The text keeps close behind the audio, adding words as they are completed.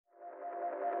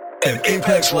an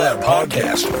Apex Lab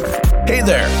podcast. Hey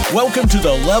there, welcome to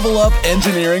the Level Up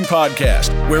Engineering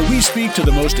Podcast, where we speak to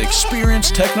the most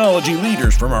experienced technology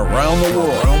leaders from around the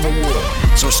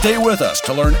world. So stay with us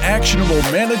to learn actionable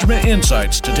management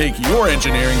insights to take your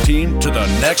engineering team to the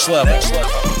next level.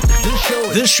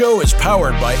 This show is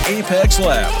powered by Apex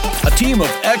Lab, a team of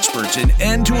experts in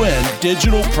end-to-end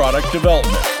digital product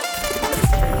development.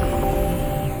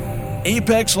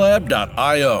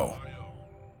 ApexLab.io.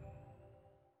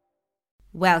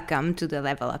 Welcome to the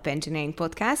Level Up Engineering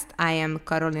Podcast. I am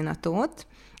Karolina Tóth,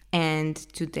 and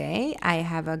today I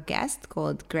have a guest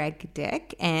called Greg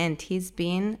Dick, and he's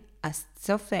been a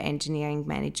software engineering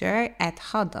manager at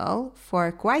Huddle for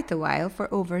quite a while,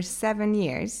 for over 7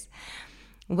 years.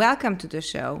 Welcome to the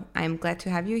show. I'm glad to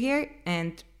have you here,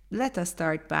 and let us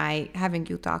start by having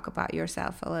you talk about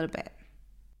yourself a little bit.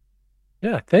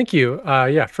 Yeah, thank you.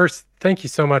 First, thank you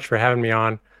so much for having me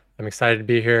on. I'm excited to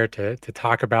be here to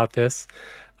talk about this.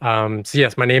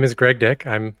 Yes, my name is Greg Dick.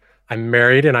 I'm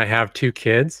married and I have 2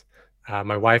 kids.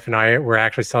 My wife and I, we're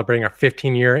actually celebrating our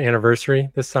 15-year anniversary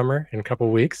this summer in a couple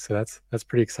of weeks. So that's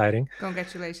pretty exciting.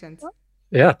 Congratulations.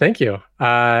 Yeah, thank you.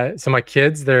 So my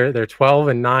kids, they're 12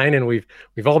 and 9, and we've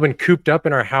all been cooped up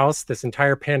in our house this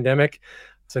entire pandemic.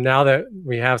 So now that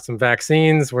we have some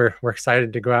vaccines, we're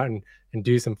excited to go out and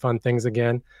do some fun things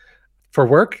again. For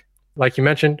work, like you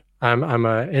mentioned, I'm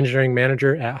an engineering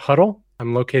manager at Huddle.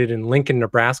 I'm located in Lincoln,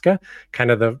 Nebraska, kind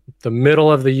of the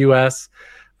middle of the U.S.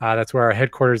 That's where our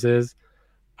headquarters is.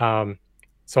 So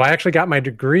I actually got my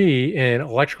degree in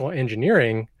electrical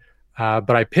engineering,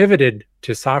 but I pivoted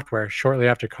to software shortly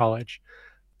after college.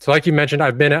 So like you mentioned,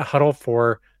 I've been at Huddle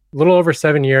for a little over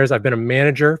 7 years. I've been a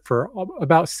manager for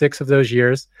about 6 of those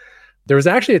years. There was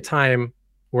actually a time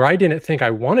where I didn't think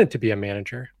I wanted to be a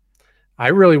manager. I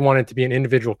really wanted to be an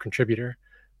individual contributor,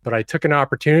 but I took an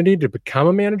opportunity to become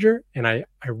a manager, and I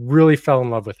really fell in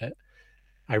love with it.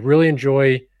 I really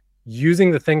enjoy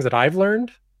using the things that I've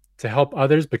learned to help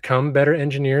others become better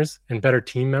engineers and better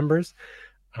team members.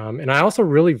 And I also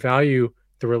really value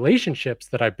the relationships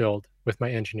that I build with my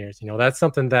engineers. You know, that's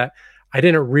something that I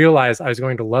didn't realize I was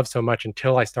going to love so much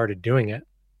until I started doing it.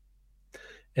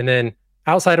 And then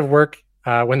outside of work,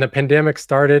 when the pandemic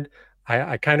started,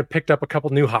 I kind of picked up a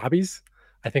couple new hobbies.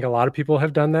 I think a lot of people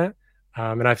have done that.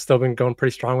 And I've still been going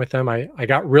pretty strong with them. I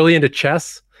got really into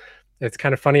chess. It's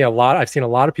kind of funny. I've seen a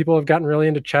lot of people have gotten really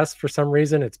into chess for some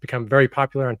reason. It's become very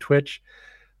popular on Twitch.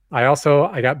 I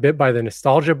got bit by the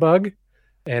nostalgia bug,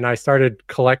 and I started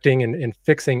collecting and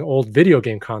fixing old video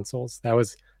game consoles. That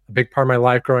was a big part of my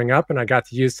life growing up. And I got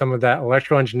to use some of that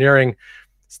electrical engineering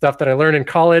stuff that I learned in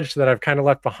college that I've kind of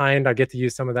left behind. I get to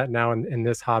use some of that now in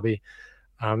this hobby.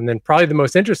 And then probably the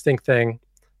most interesting thing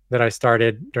that I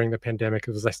started during the pandemic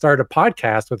was I started a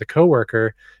podcast with a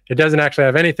coworker. It doesn't actually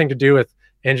have anything to do with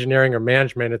engineering or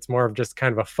management. It's more of just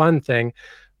kind of a fun thing,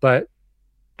 but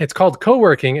it's called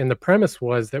Co-working. And the premise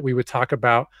was that we would talk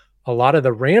about a lot of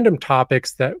the random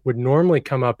topics that would normally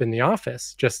come up in the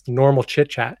office, just normal chit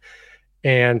chat.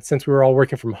 And since we were all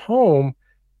working from home,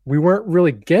 we weren't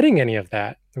really getting any of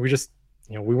that.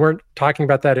 We weren't talking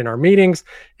about that in our meetings,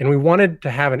 and we wanted to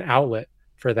have an outlet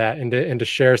for that and to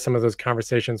share some of those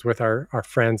conversations with our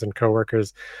friends and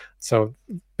coworkers. So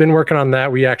been working on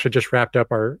that. We actually just wrapped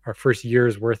up our first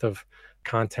year's worth of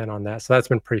content on that. So that's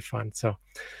been pretty fun. So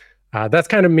that's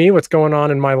kind of me, what's going on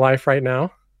in my life right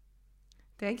now.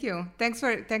 Thank you. Thanks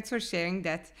for sharing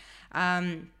that.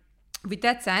 With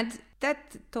that said,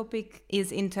 that topic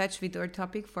is in touch with our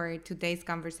topic for today's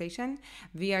conversation.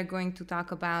 We are going to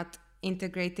talk about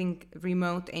integrating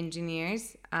remote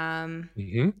engineers.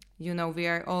 You know, we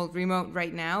are all remote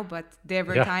right now, but there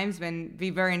were times when we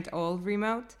weren't all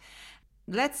remote.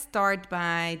 Let's start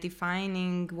by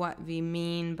defining what we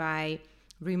mean by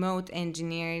remote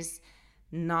engineers,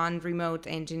 non-remote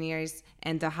engineers,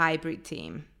 and a hybrid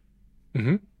team.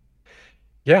 Mm-hmm.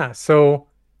 Yeah. So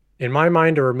in my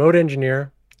mind, a remote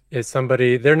engineer is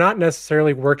somebody, they're not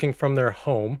necessarily working from their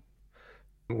home.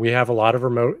 We have a lot of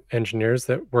remote engineers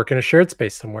that work in a shared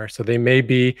space somewhere. So they may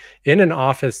be in an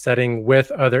office setting with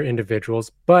other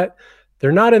individuals, but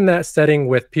they're not in that setting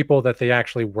with people that they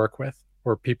actually work with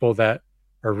or people that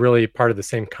are really part of the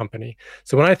same company.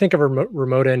 So when I think of a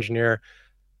remote engineer,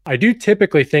 I do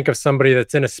typically think of somebody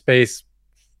that's in a space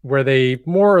where they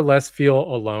more or less feel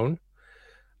alone,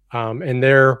 and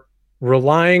they're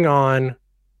relying on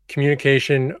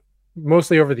communication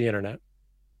mostly over the internet.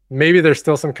 Maybe there's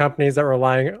still some companies that are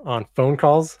relying on phone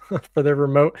calls for their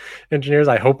remote engineers.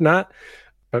 I hope not,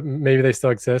 but maybe they still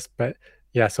exist. But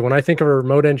yeah, so when I think of a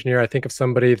remote engineer, I think of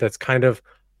somebody that's kind of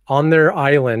on their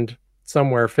island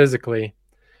somewhere physically,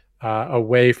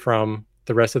 away from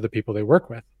the rest of the people they work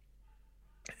with.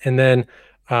 And then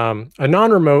a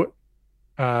non-remote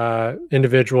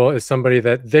individual is somebody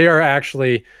that they are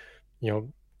actually,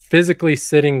 physically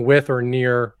sitting with or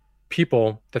near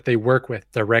people that they work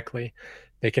with directly.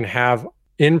 They can have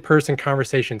in-person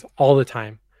conversations all the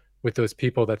time with those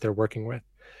people that they're working with.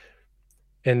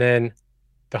 And then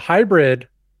the hybrid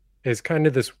is kind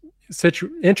of this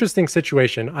interesting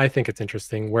situation. I think it's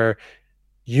interesting where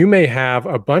you may have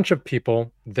a bunch of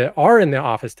people that are in the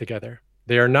office together.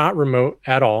 They are not remote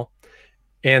at all.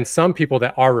 And some people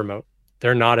that are remote,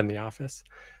 they're not in the office.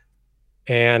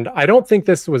 And I don't think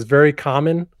this was very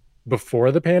common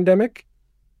before the pandemic.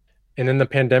 And then the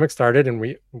pandemic started and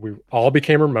we all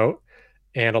became remote.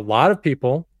 And a lot of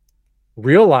people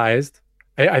realized,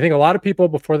 I think a lot of people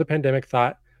before the pandemic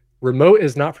thought, remote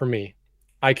is not for me.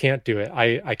 I can't do it.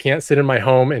 I can't sit in my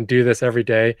home and do this every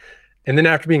day. And then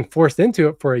after being forced into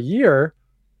it for a year,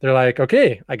 they're like,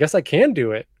 okay, I guess I can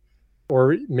do it.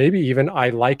 Or maybe even I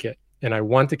like it and I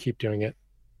want to keep doing it.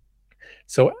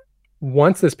 So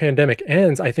once this pandemic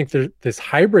ends, I think this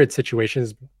hybrid situation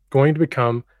is going to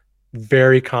become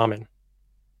very common,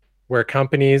 where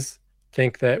companies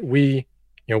think that we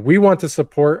want to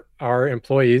support our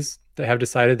employees that have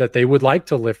decided that they would like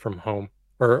to live from home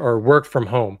or work from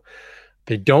home.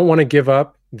 They don't want to give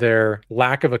up their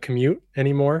lack of a commute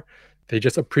anymore. They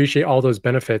just appreciate all those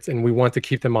benefits and we want to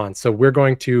keep them on. So we're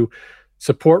going to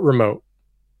support remote,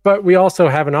 but we also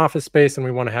have an office space and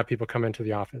we want to have people come into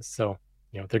the office. So,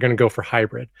 they're going to go for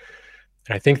hybrid.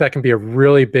 And I think that can be a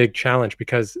really big challenge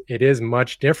because it is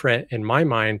much different in my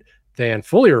mind than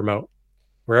fully remote,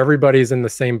 where everybody's in the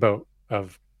same boat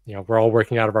of, we're all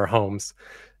working out of our homes.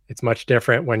 It's much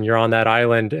different when you're on that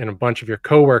island and a bunch of your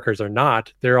coworkers are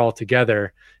not. They're all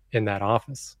together in that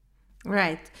office.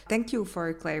 Right. Thank you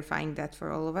for clarifying that for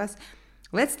all of us.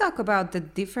 Let's talk about the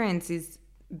differences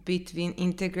between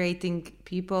integrating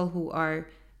people who are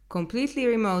completely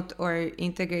remote or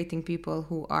integrating people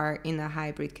who are in a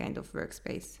hybrid kind of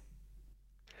workspace.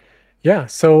 Yeah.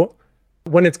 So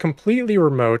when it's completely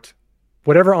remote,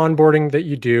 whatever onboarding that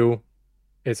you do,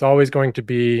 it's always going to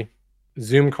be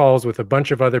Zoom calls with a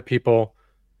bunch of other people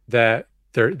that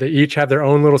they each have their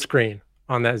own little screen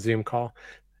on that Zoom call.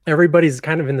 Everybody's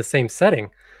kind of in the same setting.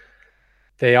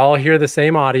 They all hear the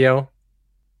same audio.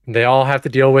 They all have to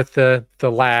deal with the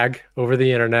lag over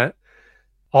the internet.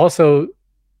 Also,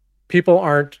 people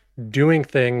aren't doing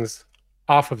things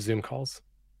off of Zoom calls.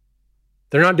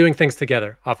 They're not doing things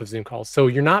together off of Zoom calls. So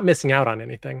you're not missing out on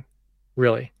anything,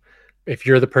 really, if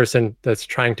you're the person that's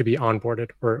trying to be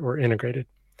onboarded or integrated.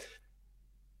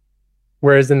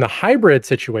 Whereas in the hybrid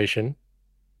situation,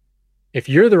 if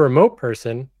you're the remote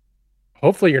person,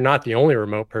 hopefully you're not the only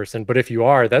remote person, but if you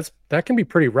are, that can be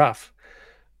pretty rough.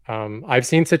 I've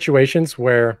seen situations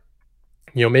where,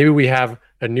 maybe we have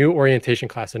a new orientation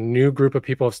class, a new group of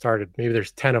people have started, maybe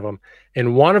there's 10 of them,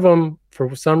 and one of them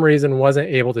for some reason wasn't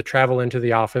able to travel into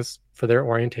the office for their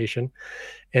orientation.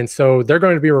 And so they're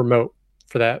going to be remote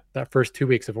for that first 2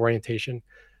 weeks of orientation.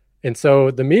 And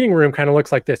so the meeting room kind of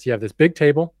looks like this. You have this big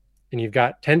table and you've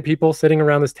got 10 people sitting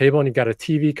around this table and you've got a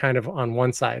TV kind of on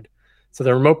one side. So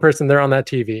the remote person, they're on that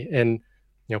TV and,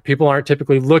 people aren't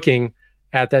typically looking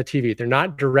at that TV. They're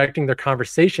not directing their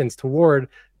conversations toward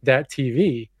that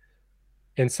TV.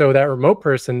 And so that remote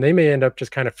person, they may end up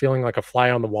just kind of feeling like a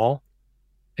fly on the wall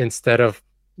instead of,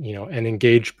 an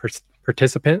engaged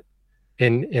participant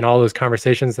in all those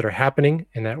conversations that are happening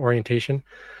in that orientation.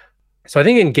 So I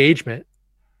think engagement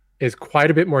is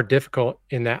quite a bit more difficult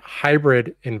in that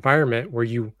hybrid environment where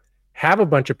you have a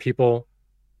bunch of people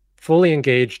fully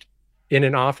engaged in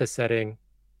an office setting.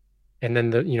 And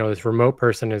then this remote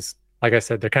person is, like I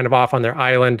said, they're kind of off on their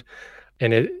island,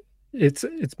 and it's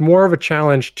more of a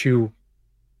challenge to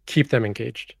keep them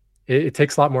engaged. It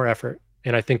takes a lot more effort.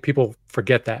 And I think people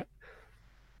forget that.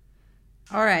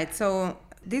 All right. So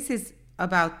this is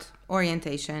about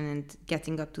orientation and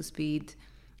getting up to speed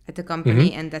at the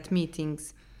company and at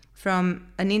meetings. From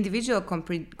an individual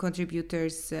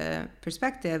contributor's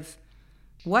perspective,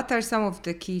 what are some of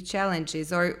the key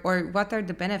challenges or what are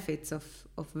the benefits of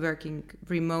working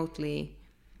remotely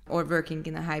or working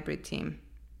in a hybrid team?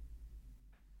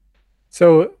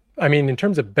 So, in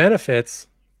terms of benefits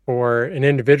for an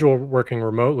individual working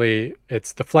remotely,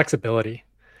 it's the flexibility.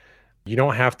 You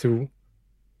don't have to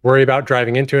worry about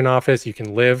driving into an office. You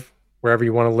can live wherever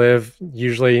you want to live.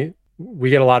 Usually we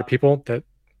get a lot of people that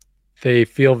they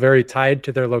feel very tied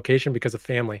to their location because of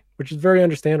family, which is very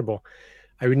understandable.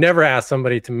 I would never ask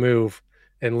somebody to move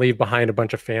and leave behind a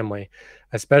bunch of family,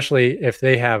 especially if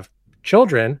they have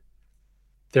children.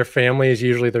 Their family is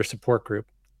usually their support group.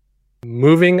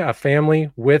 Moving a family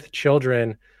with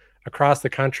children across the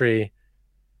country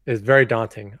is very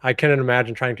daunting. I couldn't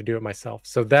imagine trying to do it myself.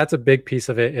 So that's a big piece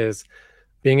of it, is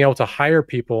being able to hire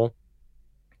people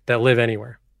that live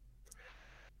anywhere.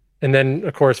 And then,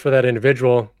 of course, for that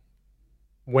individual,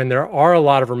 when there are a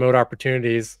lot of remote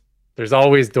opportunities, there's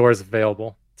always doors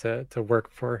available to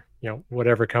work for,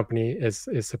 whatever company is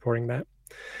supporting that.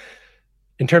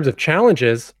 In terms of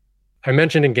challenges, I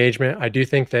mentioned engagement. I do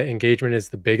think that engagement is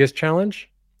the biggest challenge,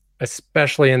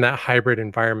 especially in that hybrid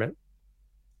environment.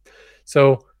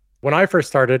 So when I first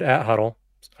started at Hudl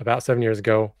about 7 years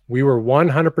ago, we were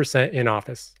 100% in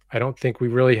office. I don't think we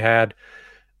really had,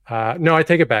 no, I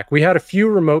take it back. We had a few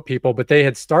remote people, but they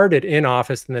had started in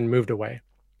office and then moved away.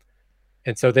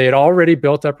 And so they had already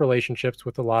built up relationships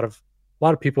with a lot of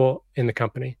people in the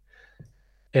company.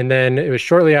 And then it was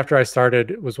shortly after I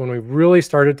started was when we really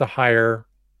started to hire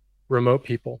remote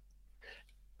people.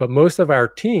 But most of our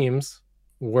teams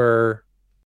were,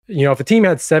 if a team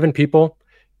had 7 people,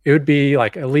 it would be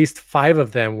like at least 5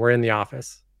 of them were in the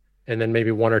office, and then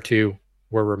maybe 1 or 2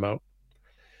 were remote.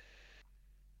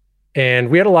 And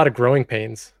we had a lot of growing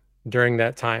pains during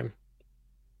that time.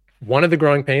 One of the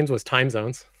growing pains was time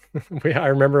zones. I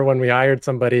remember when we hired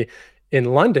somebody in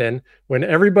London, when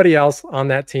everybody else on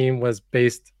that team was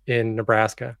based in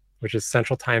Nebraska, which is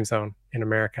Central Time Zone in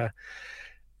America.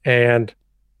 And,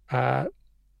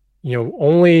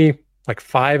 only like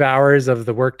 5 hours of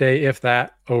the workday, if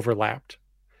that, overlapped.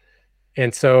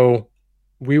 And so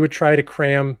we would try to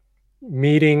cram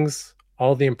meetings,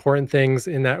 all the important things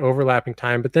in that overlapping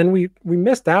time. But then we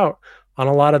missed out on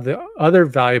a lot of the other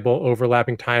valuable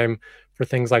overlapping time for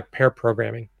things like pair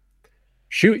programming.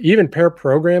 Even pair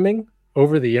programming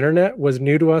over the internet was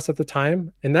new to us at the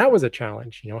time. And that was a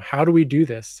challenge. How do we do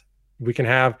this? We can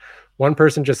have one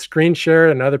person just screen share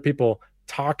and other people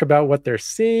talk about what they're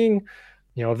seeing.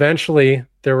 Eventually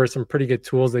there were some pretty good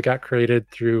tools that got created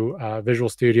through Visual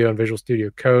Studio and Visual Studio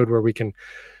Code where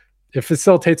it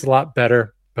facilitates a lot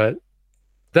better, but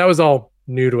that was all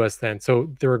new to us then.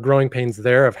 So there were growing pains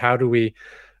there of how do we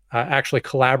actually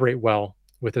collaborate well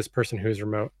with this person who's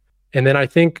remote. And then I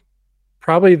think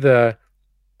probably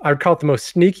I would call it the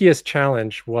most sneakiest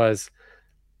challenge was,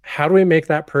 how do we make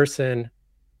that person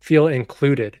feel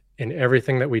included in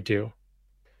everything that we do?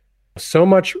 So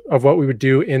much of what we would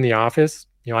do in the office,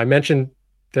 I mentioned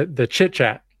the chit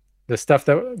chat, the stuff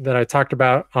that I talked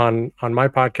about on my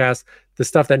podcast, the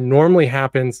stuff that normally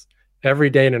happens every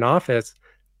day in an office,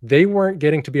 they weren't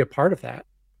getting to be a part of that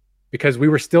because we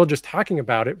were still just talking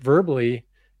about it verbally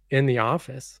in the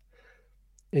office.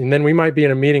 And then we might be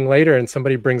in a meeting later and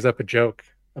somebody brings up a joke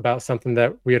about something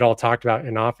that we had all talked about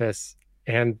in office,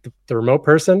 and the remote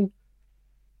person,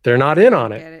 they're not in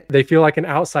on it. They feel like an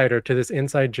outsider to this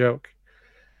inside joke.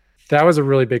 That was a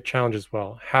really big challenge as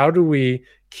well. How do we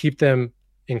keep them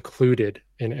included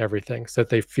in everything so that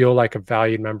they feel like a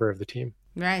valued member of the team?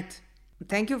 Right.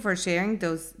 Thank you for sharing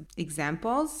those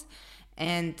examples.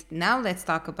 And now let's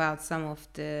talk about some of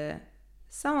the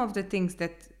things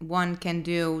that one can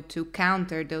do to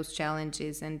counter those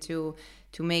challenges and to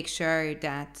make sure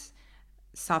that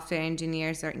software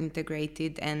engineers are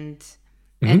integrated and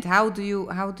how do you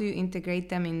integrate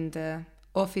them in the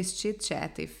office chit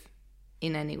chat, if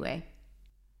in any way?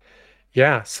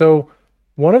 Yeah. So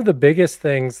one of the biggest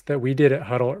things that we did at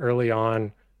Hudl early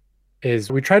on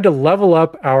is we tried to level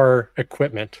up our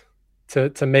equipment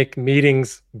to make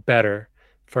meetings better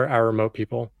for our remote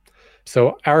people.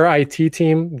 So our IT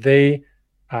team, they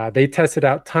tested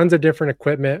out tons of different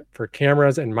equipment for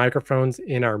cameras and microphones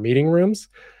in our meeting rooms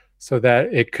so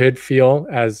that it could feel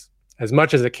as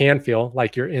much as it can feel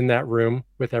like you're in that room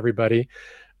with everybody.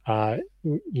 I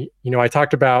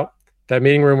talked about that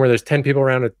meeting room where there's 10 people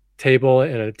around a table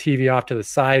and a TV off to the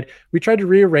side. We tried to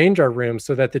rearrange our room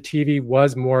so that the TV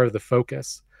was more of the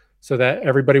focus, so that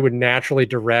everybody would naturally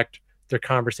direct their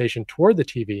conversation toward the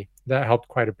TV. That helped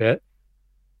quite a bit.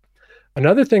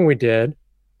 Another thing we did,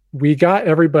 we got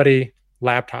everybody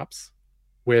laptops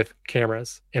with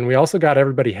cameras, and we also got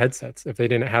everybody headsets if they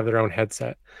didn't have their own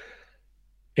headset.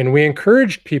 And we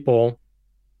encouraged people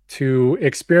to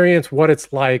experience what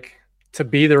it's like to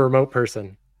be the remote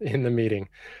person in the meeting.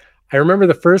 I remember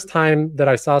the first time that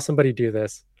I saw somebody do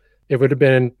this, it would have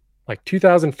been like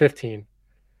 2015.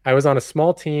 I was on a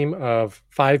small team of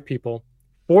 5 people.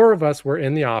 4 of us were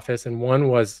in the office and 1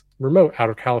 was remote out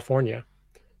of California.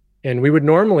 And we would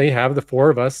normally have the 4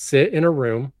 of us sit in a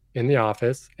room in the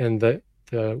office, and the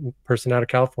person out of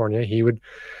California, he would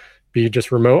be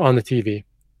just remote on the TV.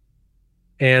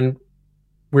 And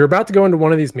we were about to go into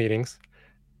one of these meetings,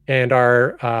 and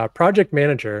our project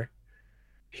manager,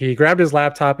 he grabbed his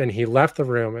laptop and he left the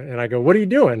room. And I go, "What are you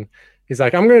doing?" He's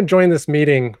like, I'm going to join this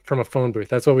meeting from a phone booth.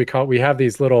 That's what we call it. We have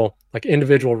these little like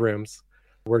individual rooms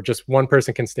where just one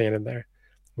person can stand in there.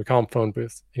 We call them phone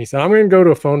booths. And he said, I'm going to go to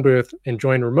a phone booth and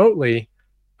join remotely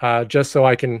just so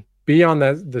I can be on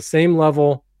the same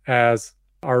level as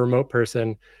our remote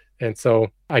person. And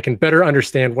so I can better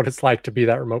understand what it's like to be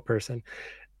that remote person.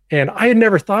 And I had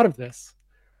never thought of this.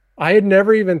 I had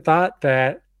never even thought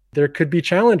that there could be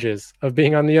challenges of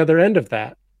being on the other end of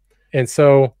that. And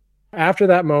so after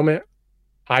that moment,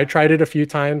 I tried it a few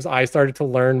times. I started to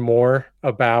learn more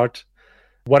about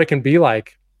what it can be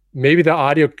like. Maybe the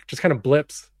audio just kind of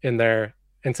blips in there.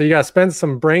 And so you got to spend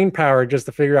some brain power just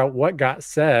to figure out what got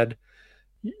said.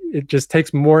 It just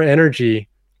takes more energy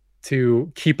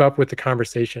to keep up with the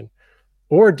conversation,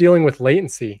 or dealing with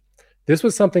latency. This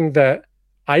was something that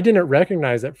I didn't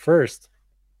recognize at first.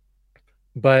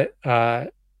 But,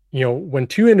 when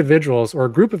two individuals or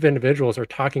a group of individuals are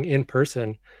talking in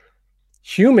person,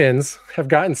 humans have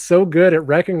gotten so good at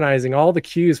recognizing all the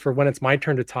cues for when it's my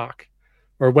turn to talk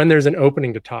or when there's an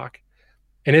opening to talk.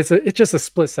 And it's just a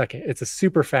split second. It's a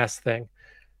super fast thing.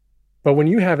 But when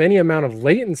you have any amount of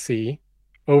latency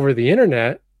over the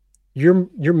internet,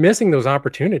 you're missing those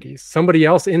opportunities. Somebody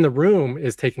else in the room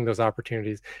is taking those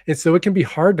opportunities. And so it can be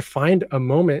hard to find a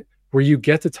moment where you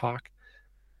get to talk.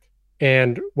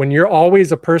 And when you're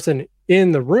always a person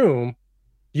in the room,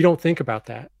 you don't think about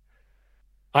that.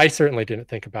 I certainly didn't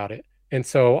think about it. And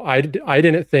so I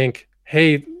didn't think,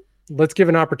 hey, let's give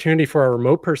an opportunity for a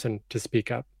remote person to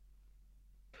speak up.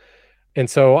 And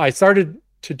so I started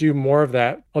to do more of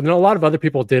that. And a lot of other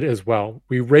people did as well.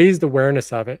 We raised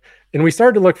awareness of it, and we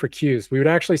started to look for cues. We would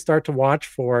actually start to watch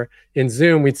for, in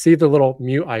Zoom, we'd see the little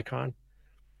mute icon.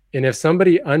 And if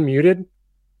somebody unmuted,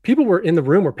 people were in the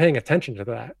room were paying attention to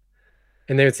that.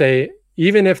 And they would say,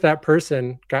 even if that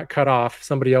person got cut off,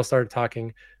 somebody else started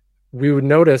talking, we would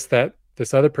notice that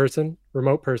this other person,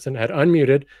 remote person, had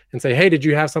unmuted and say, hey, did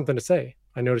you have something to say?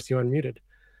 I noticed you unmuted.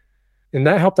 And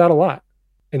that helped out a lot.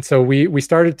 And so we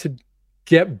started to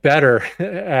get better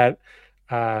at,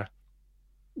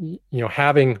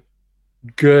 having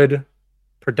good,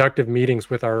 productive meetings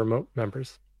with our remote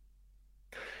members.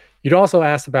 You'd also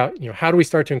asked about, how do we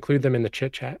start to include them in the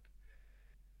chit chat?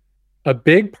 A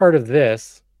big part of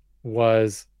this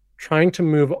was trying to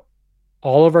move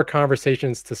all of our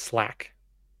conversations to Slack.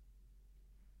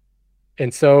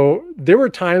 And so there were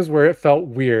times where it felt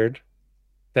weird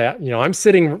that, I'm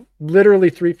sitting literally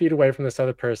 3 feet away from this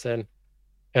other person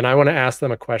and I want to ask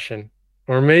them a question,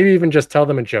 or maybe even just tell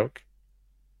them a joke.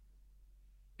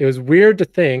 It was weird to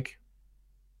think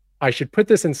I should put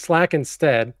this in Slack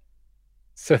instead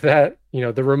so that,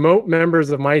 the remote members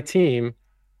of my team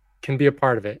can be a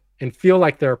part of it and feel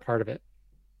like they're a part of it.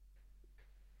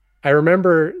 I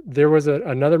remember there was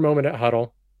another moment at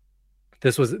Huddle.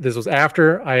 This was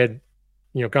after I had,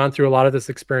 gone through a lot of this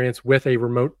experience with a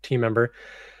remote team member.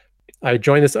 I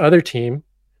joined this other team,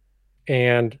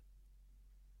 and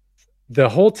the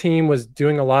whole team was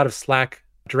doing a lot of Slack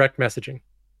direct messaging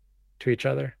to each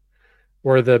other,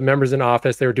 or the members in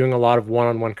office, they were doing a lot of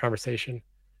one-on-one conversation.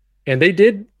 And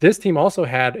this team also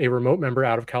had a remote member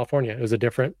out of California. It was a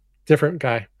different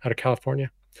guy out of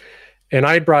California. And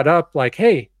I brought up like,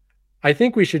 hey, I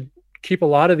think we should keep a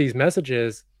lot of these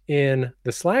messages in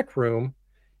the Slack room,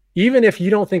 even if you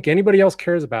don't think anybody else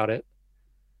cares about it.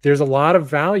 There's a lot of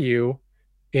value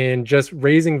in just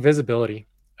raising visibility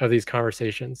of these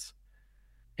conversations.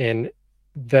 And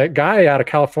that guy out of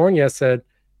California said,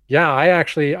 yeah,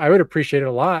 I would appreciate it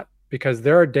a lot, because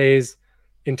there are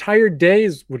entire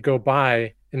days would go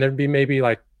by and there'd be maybe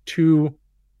like 2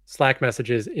 Slack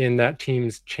messages in that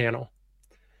team's channel.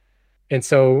 And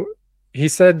so he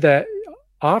said that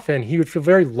often he would feel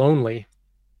very lonely,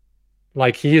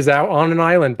 like he is out on an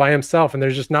island by himself and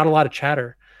there's just not a lot of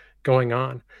chatter going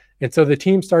on. And so the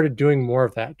team started doing more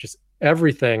of that, just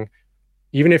everything.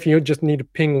 Even if you just need to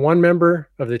ping one member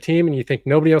of the team and you think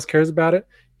nobody else cares about it,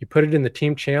 you put it in the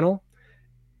team channel.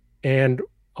 And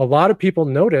a lot of people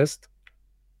noticed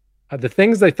the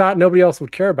things they thought nobody else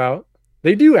would care about,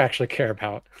 they do actually care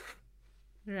about.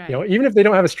 Right. Even if they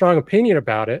don't have a strong opinion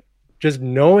about it, just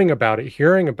knowing about it,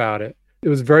 hearing about it, it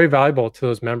was very valuable to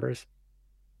those members.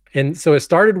 And so it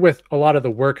started with a lot of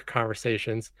the work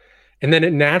conversations, and then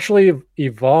it naturally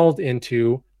evolved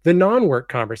into the non-work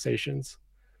conversations.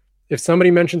 If somebody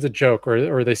mentions a joke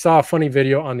or they saw a funny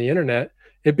video on the internet,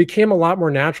 it became a lot more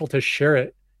natural to share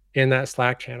it in that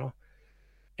Slack channel.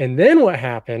 And then what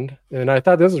happened, and I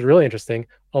thought this was really interesting,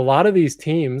 a lot of these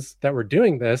teams that were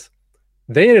doing this,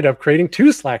 they ended up creating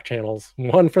 2 Slack channels,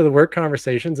 one for the work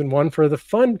conversations and one for the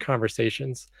fun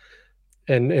conversations.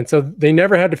 And so they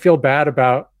never had to feel bad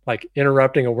about like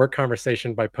interrupting a work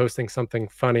conversation by posting something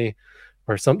funny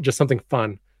or just something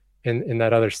fun in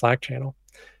that other Slack channel.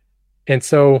 And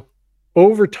so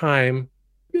over time,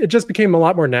 it just became a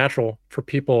lot more natural for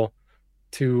people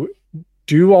to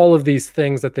do all of these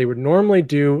things that they would normally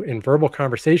do in verbal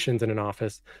conversations in an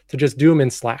office, to just do them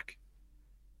in Slack.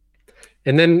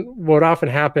 And then what often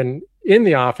happened in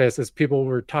the office is people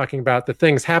were talking about the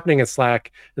things happening in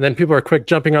Slack, and then people are quick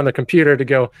jumping on the computer to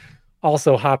go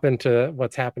also hop into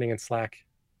what's happening in Slack.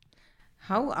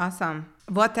 How awesome.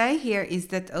 What I hear is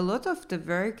that a lot of the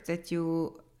work that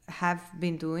you have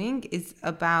been doing is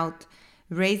about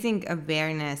raising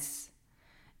awareness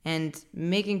and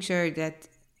making sure that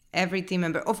every team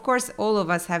member, of course, all of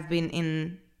us have been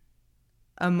in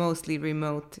a mostly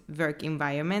remote work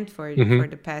environment for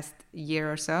the past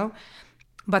year or so.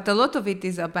 But a lot of it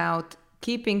is about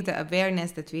keeping the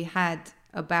awareness that we had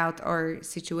about our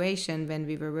situation when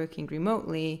we were working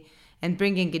remotely and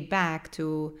bringing it back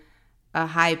to a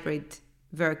hybrid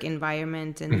work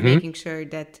environment and making sure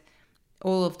that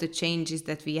all of the changes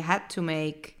that we had to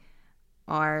make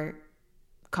are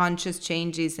conscious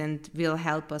changes and will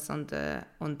help us on the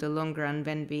long run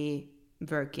when we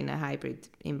work in a hybrid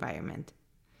environment.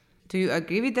 Do you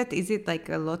agree with that? Is it like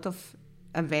a lot of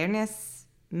awareness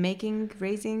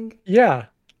raising? Yeah,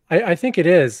 I think it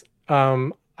is.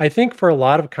 I think for a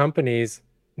lot of companies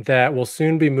that will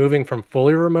soon be moving from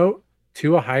fully remote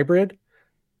to a hybrid,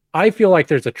 I feel like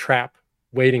there's a trap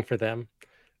waiting for them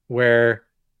where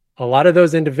a lot of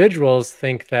those individuals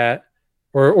think that,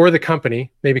 or the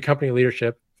company, maybe company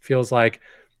leadership feels like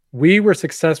we were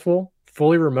successful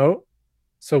fully remote,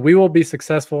 so we will be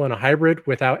successful in a hybrid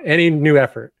without any new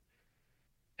effort.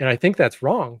 And I think that's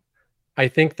wrong. I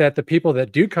think that the people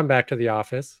that do come back to the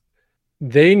office,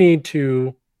 they need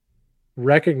to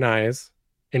recognize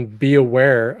and be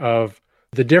aware of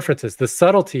the differences, the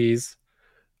subtleties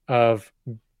of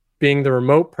being the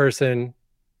remote person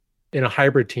in a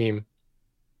hybrid team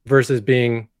versus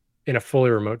being in a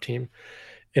fully remote team.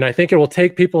 And I think it will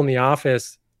take people in the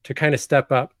office to kind of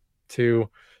step up, to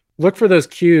look for those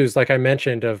cues, like I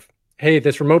mentioned, of, hey,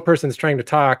 this remote person is trying to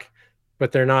talk,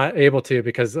 but they're not able to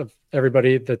because of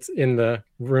everybody that's in the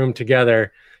room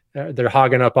together. They're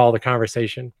hogging up all the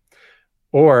conversation.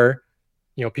 Or,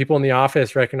 people in the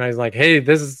office recognize like, hey,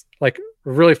 this is like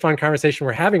a really fun conversation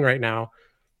we're having right now.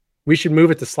 We should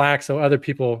move it to Slack so other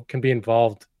people can be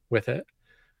involved with it.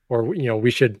 Or,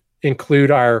 we should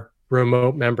include our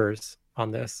remote members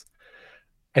on this.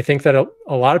 I think that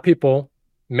a lot of people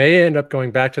may end up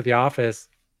going back to the office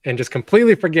and just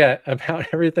completely forget about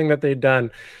everything that they've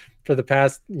done for the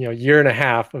past, year and a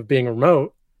half of being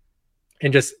remote,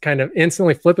 and just kind of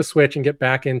instantly flip a switch and get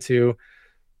back into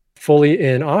fully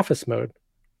in office mode,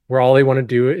 where all they want to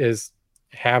do is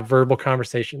have verbal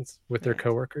conversations with their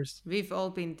coworkers. We've all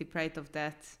been deprived of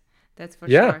that. That's for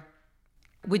sure.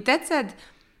 With that said,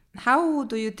 how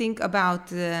do you think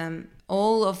about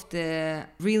all of the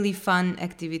really fun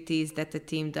activities that the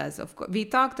team does? Of course, we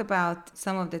talked about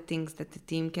some of the things that the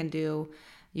team can do.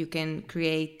 You can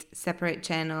create separate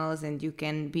channels and you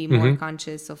can be more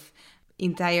conscious of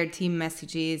entire team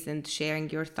messages and sharing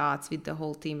your thoughts with the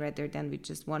whole team rather than with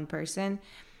just one person.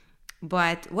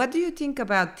 But what do you think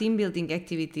about team building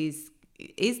activities?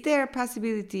 Is there a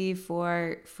possibility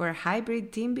for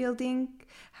hybrid team building?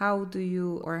 How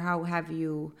have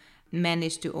you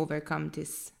managed to overcome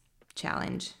this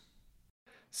challenge?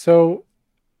 So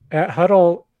at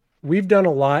Huddle, we've done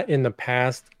a lot in the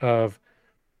past of,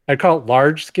 I'd call it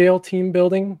large scale team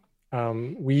building.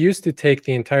 We used to take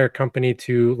the entire company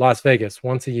to Las Vegas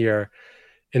once a year.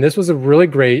 And this was a really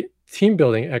great team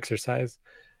building exercise.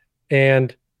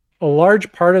 And a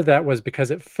large part of that was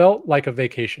because it felt like a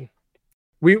vacation.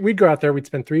 We'd go out there, we'd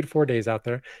spend 3 to 4 days out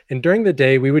there. And during the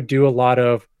day, we would do a lot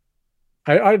of,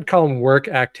 I'd call them work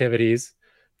activities.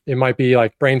 It might be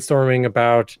like brainstorming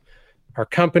about our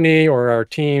company or our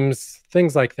teams,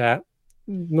 things like that,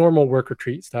 normal work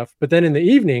retreat stuff. But then in the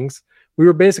evenings, we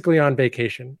were basically on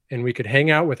vacation and we could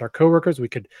hang out with our coworkers. We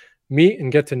could meet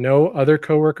and get to know other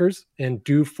coworkers and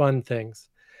do fun things.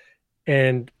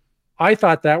 And I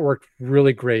thought that worked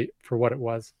really great for what it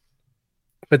was.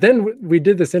 But then we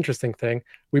did this interesting thing.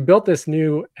 We built this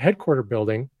new headquarter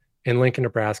building in Lincoln,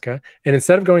 Nebraska. And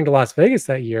instead of going to Las Vegas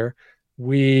that year,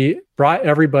 we brought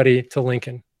everybody to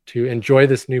Lincoln to enjoy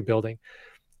this new building.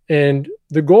 And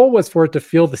the goal was for it to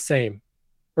feel the same,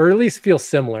 or at least feel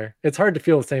similar. It's hard to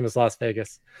feel the same as Las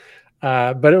Vegas.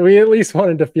 But we at least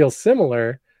wanted to feel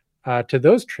similar to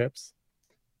those trips.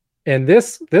 And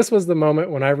this was the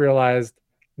moment when I realized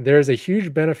there's a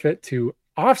huge benefit to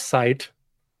offsite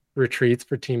retreats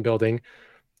for team building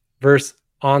versus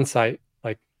on-site,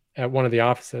 like at one of the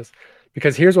offices,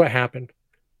 because here's what happened.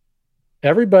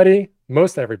 Everybody,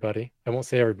 most everybody, I won't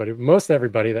say everybody, but most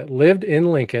everybody that lived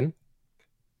in Lincoln,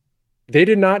 they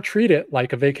did not treat it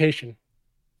like a vacation.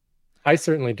 I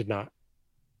certainly did not.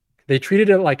 They treated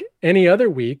it like any other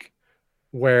week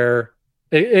where,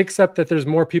 except that there's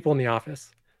more people in the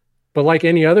office. But like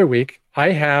any other week,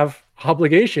 I have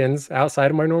obligations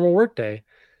outside of my normal workday.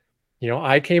 You know,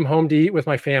 I came home to eat with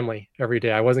my family every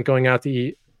day. I wasn't going out to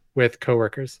eat with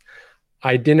coworkers.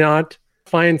 I did not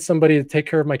find somebody to take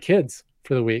care of my kids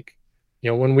for the week.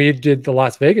 You know, when we did the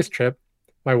Las Vegas trip,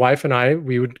 my wife and I,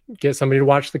 we would get somebody to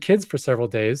watch the kids for several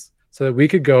days so that we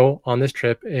could go on this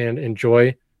trip and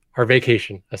enjoy our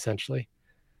vacation, essentially.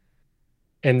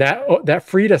 And that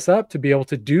freed us up to be able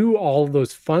to do all of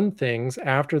those fun things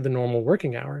after the normal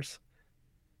working hours.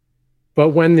 But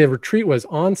when the retreat was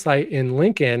on site in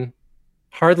Lincoln,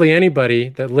 hardly anybody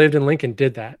that lived in Lincoln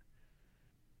did that.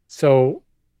 So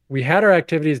we had our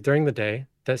activities during the day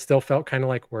that still felt kind of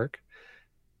like work.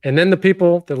 And then the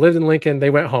people that lived in Lincoln, they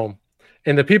went home.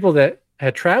 And the people that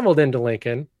had traveled into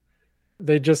Lincoln,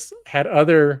 they just had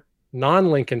other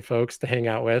non-Lincoln folks to hang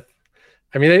out with.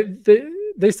 I mean,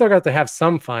 they still got to have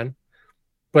some fun,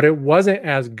 but it wasn't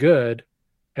as good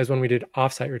as when we did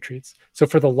offsite retreats. So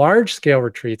for the large scale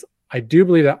retreats, I do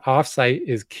believe that offsite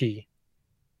is key.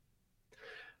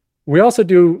 We also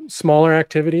do smaller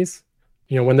activities.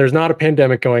 You know, when there's not a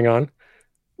pandemic going on,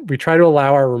 we try to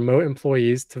allow our remote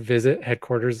employees to visit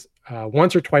headquarters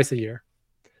once or twice a year.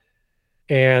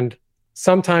 And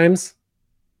sometimes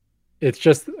it's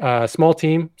just a small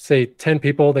team, say 10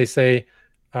 people. They say,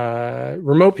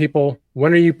 remote people,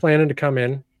 when are you planning to come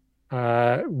in?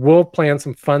 We'll plan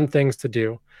some fun things to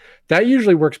do. That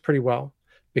usually works pretty well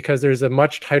because there's a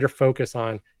much tighter focus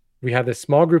on, we have this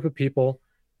small group of people.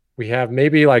 We have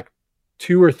maybe like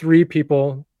 2 or 3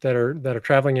 people that are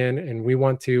traveling in, and we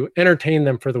want to entertain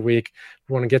them for the week.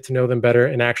 We want to get to know them better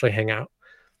and actually hang out.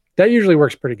 That usually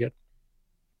works pretty good.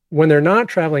 When they're not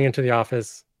traveling into the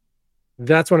office,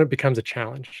 that's when it becomes a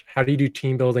challenge. How do you do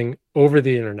team building over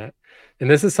the internet? And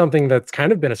this is something that's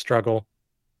kind of been a struggle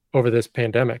over this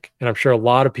pandemic. And I'm sure a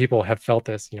lot of people have felt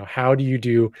this. You know, how do you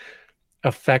do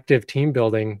effective team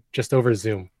building just over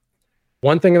Zoom?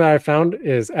 One thing that I found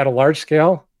is at a large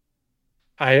scale,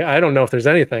 I don't know if there's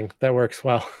anything that works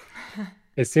well.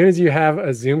 As soon as you have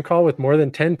a Zoom call with more than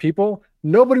 10 people,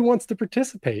 nobody wants to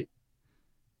participate.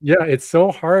 Yeah, it's so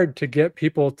hard to get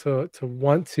people to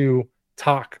want to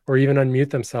talk or even unmute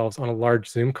themselves on a large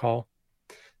Zoom call.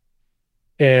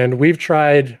 And we've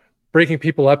tried breaking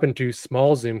people up into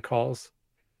small Zoom calls.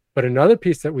 But another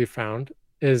piece that we found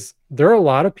is there are a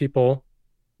lot of people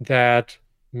that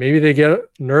maybe they get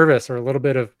nervous or a little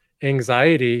bit of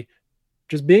anxiety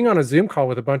just being on a Zoom call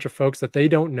with a bunch of folks that they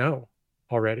don't know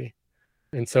already.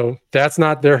 And so that's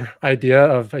not their idea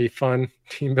of a fun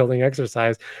team building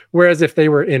exercise. Whereas if they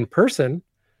were in person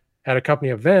at a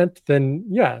company event, then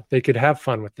yeah, they could have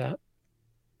fun with that.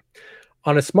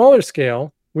 On a smaller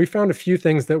scale, we found a few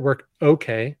things that work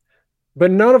okay,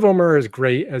 but none of them are as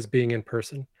great as being in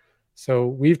person. So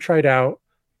we've tried out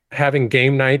having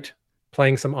game night,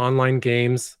 playing some online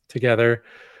games together.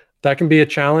 That can be a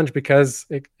challenge because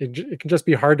it can just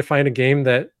be hard to find a game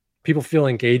that people feel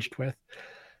engaged with.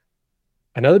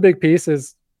 Another big piece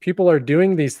is people are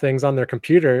doing these things on their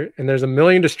computer and there's a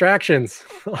million distractions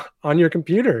on your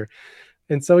computer.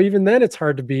 And so even then it's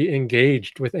hard to be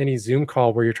engaged with any Zoom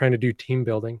call where you're trying to do team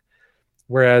building.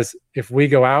 Whereas if we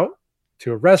go out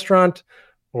to a restaurant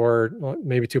or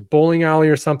maybe to a bowling alley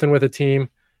or something with a team,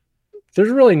 there's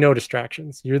really no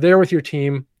distractions. You're there with your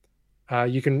team.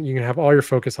 You can have all your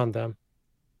focus on them.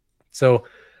 So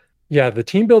yeah, the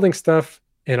team building stuff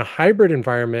in a hybrid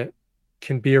environment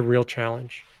can be a real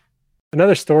challenge.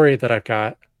 Another story that I've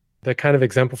got that kind of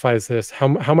exemplifies this, how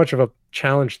much of a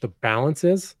challenge the balance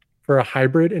is for a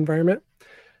hybrid environment.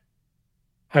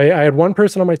 I had one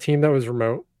person on my team that was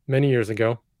remote many years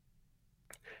ago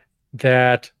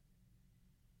that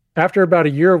after about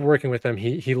a year of working with them,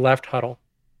 he left Huddle.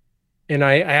 And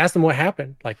I asked him what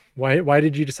happened. Like, why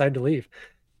did you decide to leave?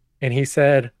 And he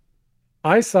said,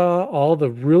 I saw all the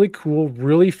really cool,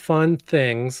 really fun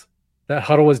things that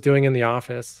Huddle was doing in the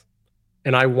office,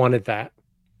 and I wanted that.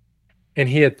 And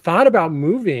he had thought about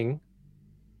moving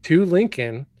to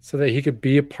Lincoln so that he could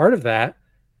be a part of that,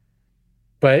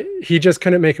 but he just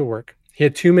couldn't make it work. He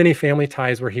had too many family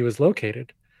ties where he was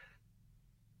located.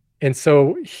 And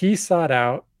so he sought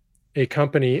out a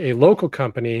company, a local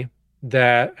company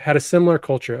that had a similar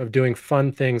culture of doing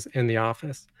fun things in the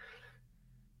office.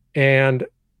 And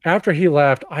after he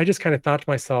left, I just kind of thought to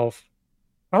myself,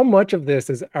 how much of this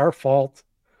is our fault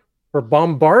for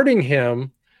bombarding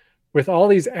him with all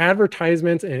these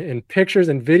advertisements and pictures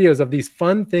and videos of these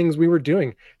fun things we were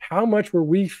doing, how much were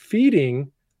we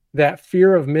feeding that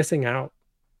fear of missing out?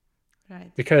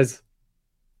 Right. Because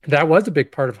that was a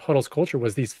big part of Huddle's culture,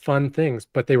 was these fun things,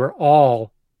 but they were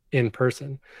all in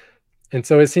person. And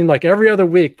so it seemed like every other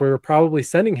week we were probably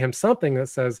sending him something that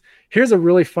says, here's a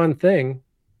really fun thing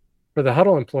for the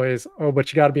Huddle employees. Oh,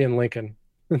 but you got to be in Lincoln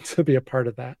to be a part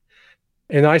of that.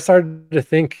 And I started to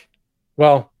think,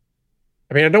 well,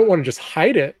 I mean, I don't want to just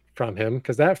hide it from him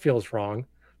because that feels wrong,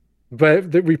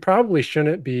 but that we probably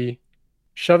shouldn't be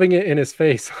shoving it in his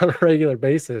face on a regular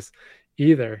basis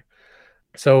either.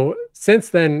 So since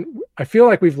then, I feel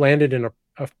like we've landed in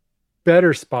a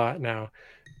better spot now.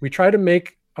 We try to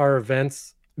make our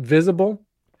events visible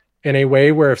in a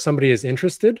way where if somebody is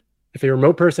interested, if a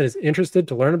remote person is interested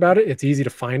to learn about it, it's easy to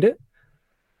find it,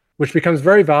 which becomes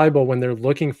very valuable when they're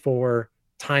looking for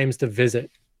times to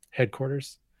visit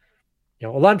headquarters. A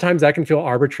lot of times that can feel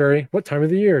arbitrary. What time of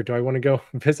the year do I want to go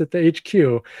visit the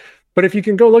HQ? But if you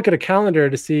can go look at a calendar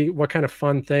to see what kind of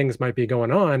fun things might be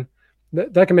going on,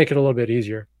 that can make it a little bit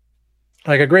easier.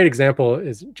 Like a great example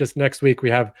is just next week,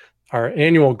 we have our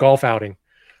annual golf outing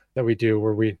that we do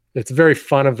where it's a very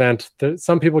fun event.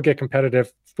 Some people get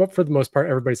competitive, but for the most part,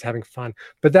 everybody's having fun.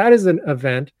 But that is an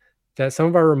event that some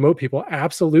of our remote people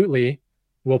absolutely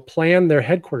will plan their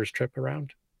headquarters trip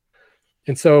around.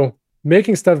 And so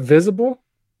making stuff visible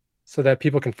so that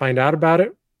people can find out about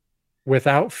it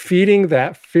without feeding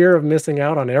that fear of missing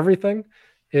out on everything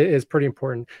is pretty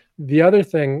important. The other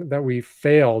thing that we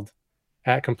failed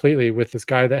at completely with this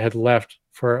guy that had left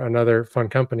for another fun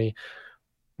company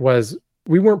was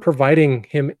we weren't providing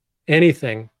him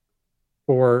anything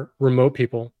for remote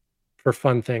people for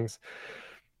fun things.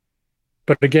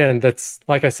 But again, that's,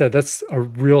 like I said, that's a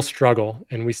real struggle,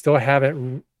 and we still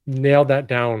haven't nailed that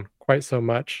down quite so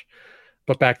much.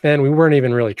 But back then we weren't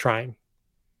even really trying,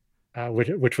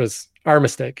 which was our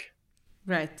mistake.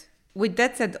 Right. With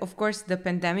that said, of course, the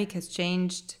pandemic has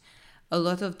changed a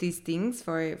lot of these things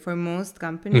for most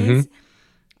companies.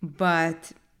 Mm-hmm.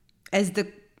 But as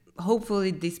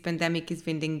hopefully this pandemic is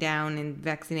winding down and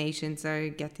vaccinations are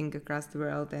getting across the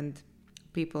world and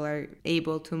people are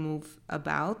able to move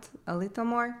about a little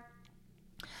more,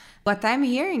 what I'm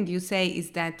hearing you say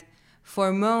is that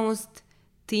for most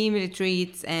team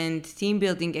retreats and team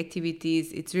building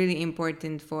activities, it's really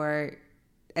important for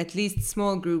at least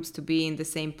small groups to be in the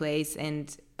same place.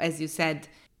 And as you said,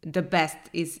 the best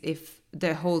is if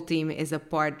the whole team is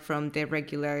apart from their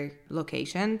regular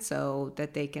location so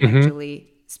that they can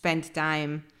actually spend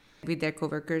time with their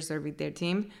coworkers or with their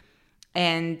team.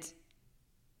 And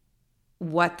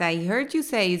what I heard you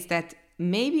say is that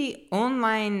maybe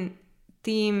online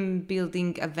team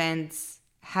building events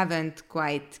haven't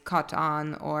quite caught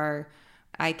on, or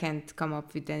I can't come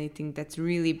up with anything that's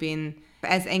really been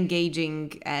as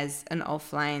engaging as an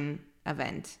offline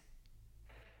event.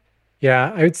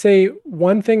 Yeah, I would say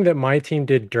one thing that my team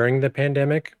did during the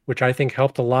pandemic, which I think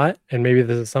helped a lot, and maybe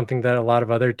this is something that a lot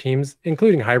of other teams,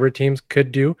 including hybrid teams,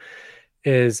 could do,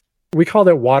 is we called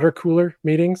it water cooler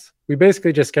meetings. We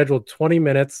basically just scheduled 20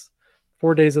 minutes,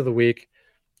 4 days of the week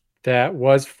that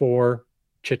was for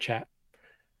chit chat.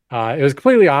 It was a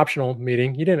completely optional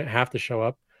meeting. You didn't have to show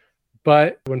up.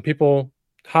 But when people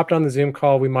hopped on the Zoom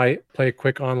call, we might play a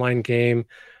quick online game.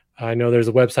 I know there's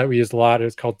a website we used a lot. It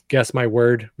was called Guess My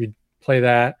Word. We'd play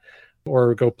that,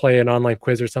 or go play an online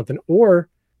quiz or something, or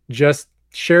just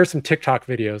share some TikTok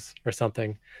videos or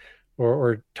something,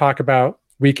 or talk about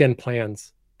weekend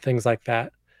plans, things like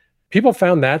that. People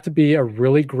found that to be a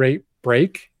really great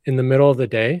break in the middle of the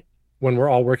day when we're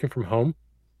all working from home.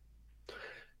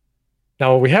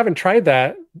 Now, we haven't tried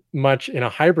that much in a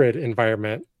hybrid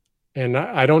environment, and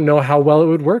I don't know how well it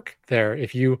would work there.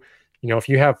 If you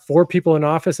have 4 people in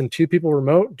office and 2 people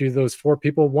remote, do those 4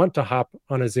 people want to hop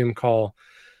on a Zoom call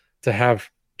to have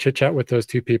chit chat with those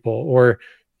 2 people? Or,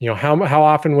 how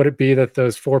often would it be that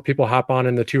those 4 people hop on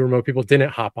and the 2 remote people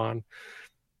didn't hop on?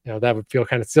 That would feel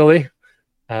kind of silly.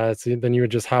 So then you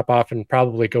would just hop off and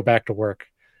probably go back to work.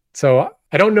 So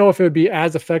I don't know if it would be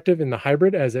as effective in the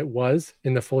hybrid as it was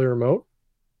in the fully remote,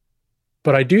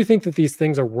 but I do think that these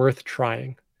things are worth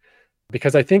trying,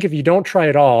 because I think if you don't try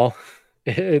at all,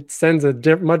 it sends a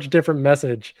much different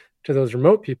message to those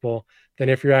remote people than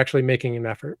if you're actually making an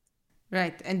effort.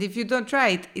 Right. And if you don't try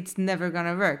it, it's never going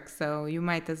to work. So you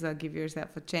might as well give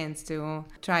yourself a chance to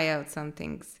try out some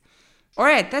things. All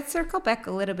right, let's circle back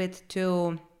a little bit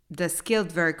to the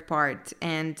skilled work part.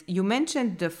 And you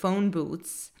mentioned the phone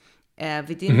booths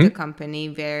within the company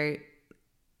where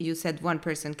you said one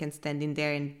person can stand in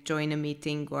there and join a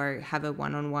meeting or have a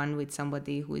one-on-one with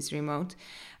somebody who is remote.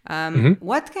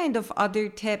 What kind of other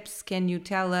tips can you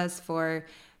tell us for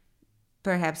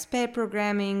perhaps pair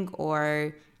programming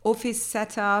or office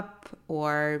setup,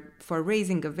 or for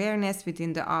raising awareness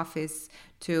within the office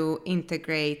to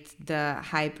integrate the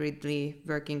hybridly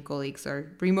working colleagues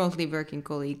or remotely working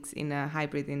colleagues in a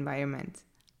hybrid environment?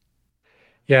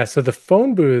 Yeah, so the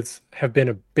phone booths have been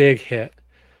a big hit.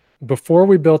 Before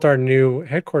we built our new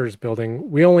headquarters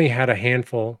building, we only had a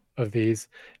handful of these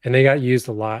and they got used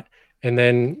a lot. And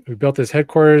then we built this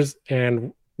headquarters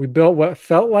and we built what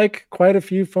felt like quite a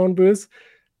few phone booths,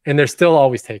 and they're still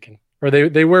always taken, or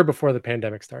they were before the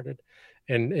pandemic started.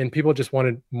 And people just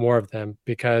wanted more of them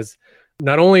because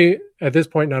not only at this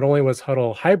point, not only was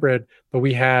Huddle hybrid, but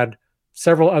we had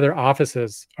several other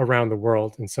offices around the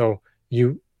world. And so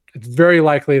it's very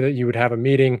likely that you would have a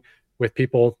meeting with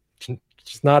people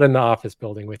just not in the office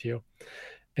building with you.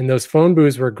 And those phone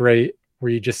booths were great,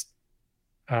 where you just,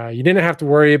 you didn't have to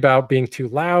worry about being too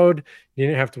loud. You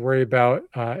didn't have to worry about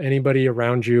anybody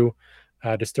around you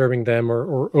disturbing them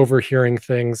or overhearing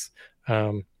things.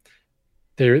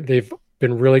 They've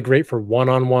been really great for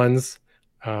one-on-ones.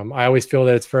 I always feel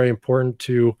that it's very important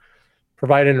to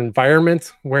provide an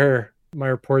environment where my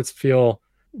reports feel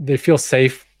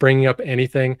safe bringing up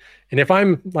anything. And if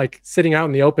I'm like sitting out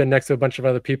in the open next to a bunch of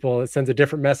other people, it sends a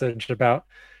different message about,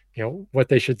 what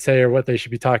they should say or what they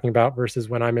should be talking about versus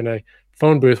when I'm in a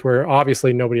phone booth where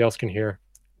obviously nobody else can hear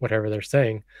whatever they're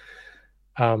saying.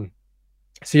 So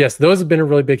yes, those have been a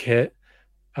really big hit.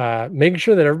 Making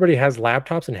sure that everybody has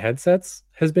laptops and headsets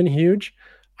has been huge.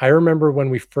 I remember when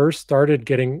we first started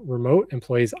getting remote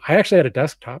employees, I actually had a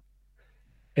desktop.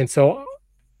 And so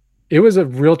it was a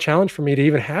real challenge for me to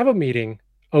even have a meeting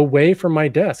away from my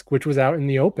desk, which was out in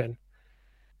the open.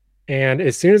 And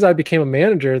as soon as I became a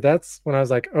manager, that's when I was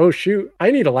like, oh, shoot, I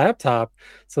need a laptop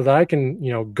so that I can,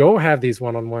 go have these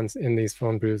one-on-ones in these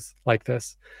phone booths like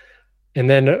this. And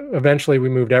then eventually we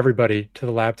moved everybody to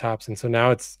the laptops. And so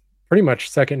now it's pretty much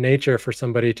second nature for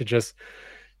somebody to just,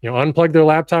 unplug their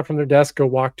laptop from their desk, go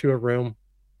walk to a room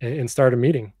and start a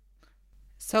meeting.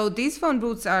 So these phone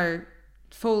booths are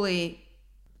fully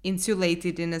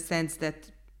insulated in a sense that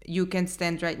you can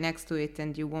stand right next to it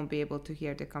and you won't be able to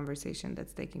hear the conversation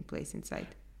that's taking place inside.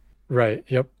 Right.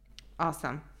 Yep.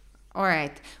 Awesome. All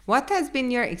right. What has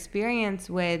been your experience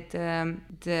with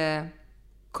the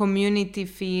community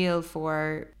feel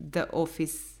for the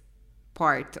office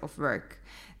part of work?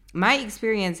 My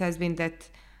experience has been that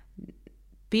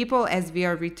people, as we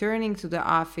are returning to the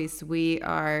office, we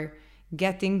are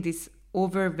getting this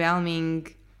overwhelming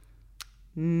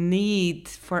need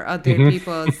for other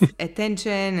people's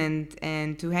attention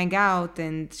and to hang out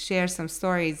and share some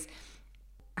stories.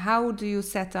 How do you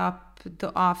set up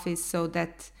the office so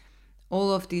that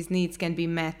all of these needs can be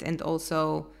met and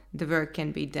also the work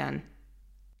can be done?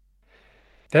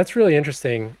 That's really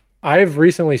interesting. I've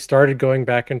recently started going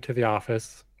back into the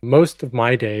office most of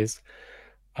my days.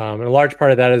 And a large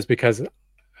part of that is because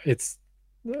it's,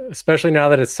 especially now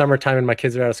that it's summertime and my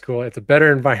kids are out of school, it's a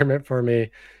better environment for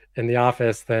me in the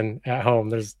office than at home.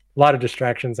 There's a lot of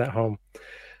distractions at home.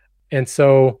 And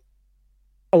so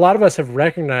a lot of us have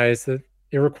recognized that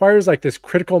it requires like this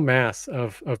critical mass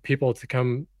of people to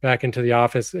come back into the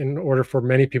office in order for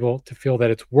many people to feel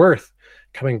that it's worth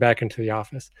coming back into the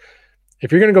office.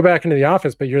 If you're going to go back into the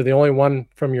office, but you're the only one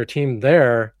from your team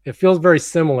there, it feels very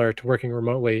similar to working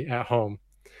remotely at home.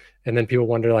 And then people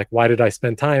wonder, like, why did I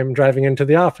spend time driving into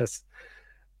the office?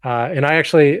 And I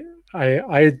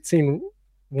had seen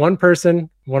one person,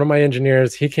 one of my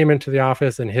engineers, he came into the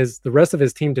office and the rest of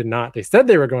his team did not. They said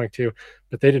they were going to,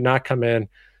 but they did not come in.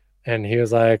 And he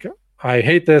was like, I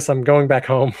hate this. I'm going back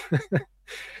home.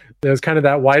 There was kind of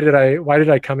that, why did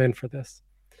I come in for this?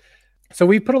 So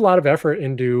we put a lot of effort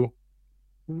into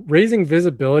raising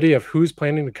visibility of who's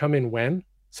planning to come in when,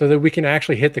 so that we can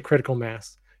actually hit the critical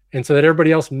mass. And so that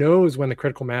everybody else knows when the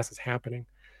critical mass is happening.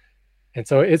 And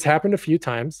so it's happened a few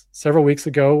times. Several weeks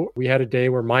ago, we had a day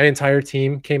where my entire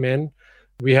team came in.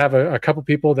 We have a couple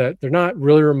people that they're not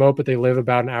really remote, but they live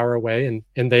about an hour away,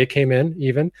 and they came in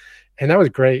even. And that was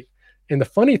great. And the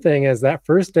funny thing is that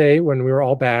first day when we were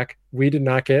all back, we did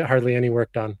not get hardly any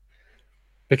work done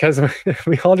because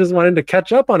we all just wanted to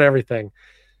catch up on everything.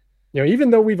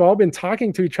 Even though we've all been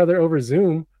talking to each other over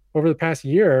Zoom over the past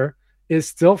year, it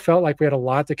still felt like we had a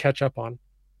lot to catch up on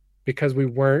because we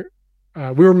were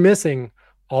missing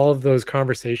all of those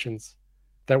conversations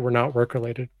that were not work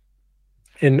related.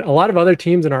 And a lot of other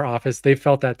teams in our office, they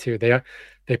felt that too.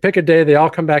 They pick a day, they all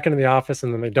come back into the office,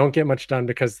 and then they don't get much done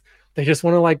because they just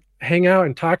want to like hang out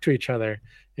and talk to each other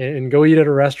and go eat at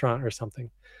a restaurant or something.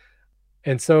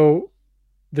 And so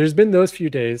there's been those few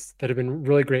days that have been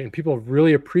really great, and people have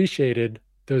really appreciated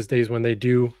those days when they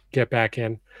do get back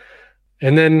in.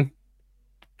 And then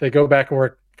they go back and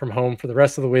work from home for the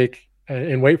rest of the week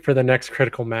and wait for the next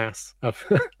critical mass of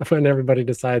when everybody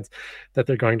decides that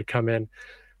they're going to come in.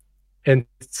 And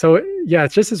so, yeah,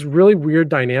 it's just this really weird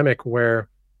dynamic where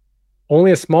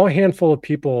only a small handful of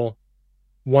people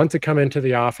want to come into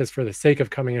the office for the sake of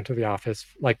coming into the office,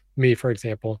 like me, for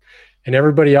example, and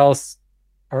everybody else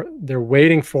they're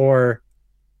waiting for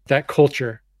that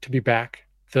culture to be back,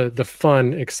 the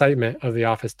fun excitement of the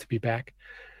office to be back.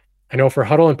 I know for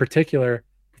Hudl in particular,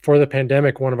 before the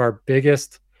pandemic, one of our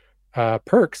biggest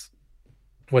perks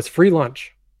was free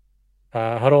lunch.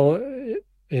 Hudl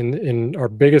in our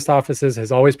biggest offices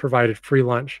has always provided free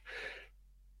lunch.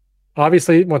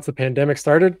 Obviously, once the pandemic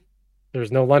started,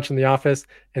 there's no lunch in the office.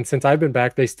 And since I've been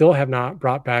back, they still have not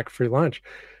brought back free lunch.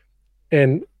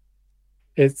 And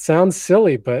it sounds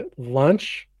silly, but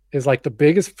lunch is like the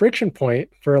biggest friction point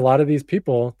for a lot of these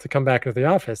people to come back into the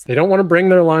office. They don't want to bring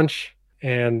their lunch,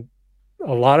 and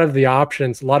a lot of the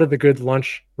options, a lot of the good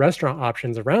lunch restaurant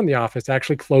options around the office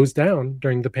actually closed down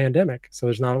during the pandemic. So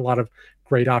there's not a lot of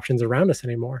great options around us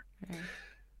anymore. Right.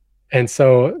 And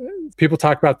so people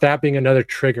talk about that being another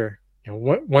trigger. You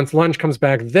know, once lunch comes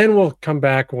back, then we'll come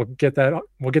back, we'll get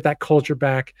that culture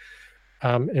back,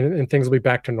 and things will be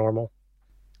back to normal.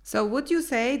 So would you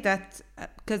say that,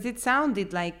 because it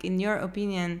sounded like, in your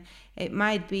opinion, it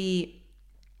might be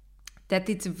that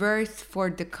it's worth for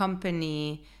the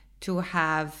company to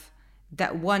have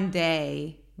that one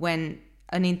day when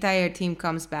an entire team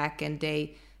comes back and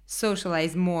they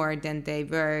socialize more than they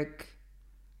work,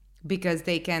 because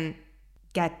they can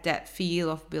get that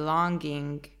feel of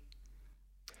belonging?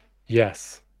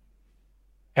 Yes,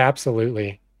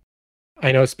 absolutely.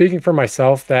 I know, speaking for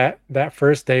myself, that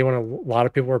first day when a lot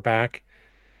of people were back,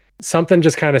 something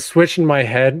just kind of switched in my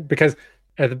head, because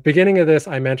at the beginning of this,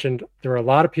 I mentioned there were a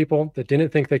lot of people that didn't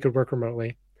think they could work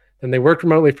remotely. Then they worked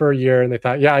remotely for a year and they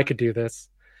thought, yeah, I could do this.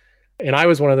 And I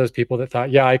was one of those people that thought,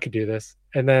 yeah, I could do this.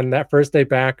 And then that first day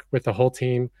back with the whole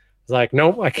team was like,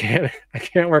 nope, I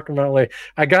can't work remotely.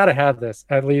 I got to have this,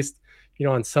 at least,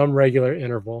 on some regular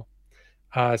interval.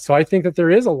 So I think that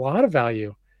there is a lot of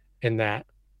value in that.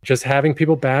 Just having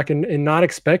people back and not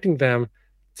expecting them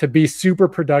to be super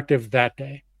productive that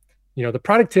day. The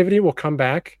productivity will come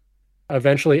back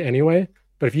eventually anyway,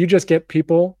 but if you just get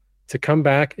people to come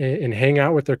back and hang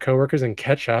out with their coworkers and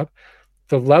catch up,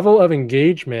 the level of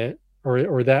engagement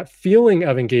or that feeling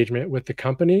of engagement with the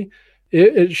company,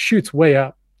 it shoots way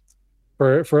up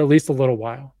for at least a little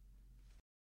while.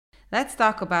 Let's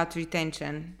talk about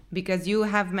retention, because you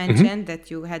have mentioned that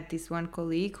you had this one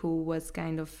colleague who was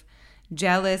kind of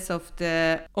jealous of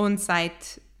the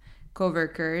on-site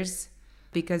coworkers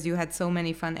because you had so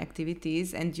many fun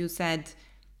activities, and you said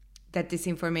that this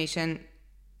information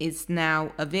is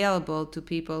now available to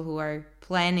people who are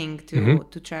planning to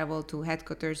travel to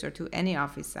headquarters or to any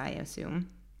office, I assume.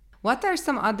 What are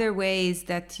some other ways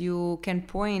that you can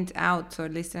point out to our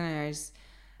listeners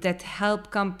that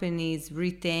help companies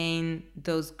retain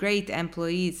those great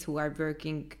employees who are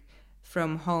working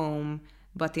from home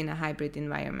but in a hybrid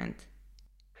environment?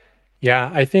 Yeah,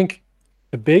 I think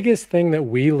the biggest thing that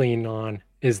we lean on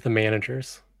is the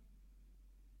managers.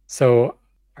 So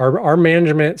our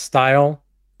management style,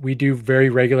 we do very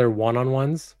regular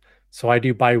one-on-ones. So I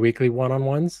do bi-weekly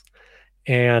one-on-ones.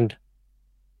 And,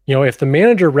 if the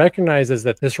manager recognizes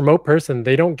that this remote person,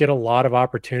 they don't get a lot of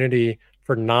opportunity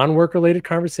for non-work related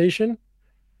conversation,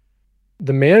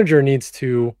 the manager needs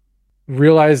to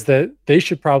realize that they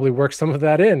should probably work some of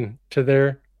that in to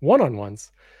their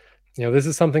one-on-ones. This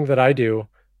is something that I do.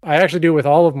 I actually do it with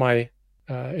all of my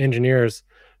engineers,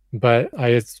 but I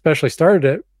especially started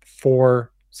it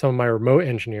for some of my remote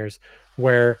engineers,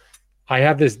 where I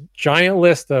have this giant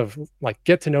list of like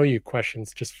get to know you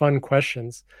questions, just fun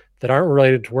questions that aren't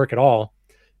related to work at all.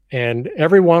 And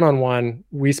every one-on-one,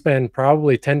 we spend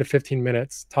probably 10 to 15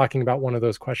 minutes talking about one of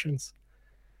those questions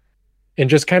and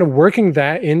just kind of working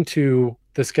that into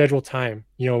the scheduled time,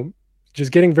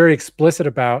 just getting very explicit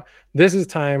about this is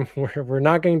time where we're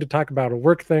not going to talk about a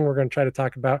work thing. We're going to try to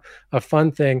talk about a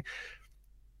fun thing.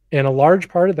 And a large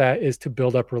part of that is to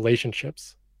build up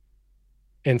relationships.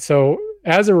 And so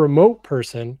as a remote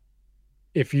person,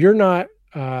 if you're not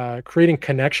creating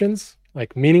connections,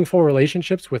 like meaningful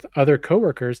relationships with other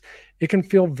coworkers, it can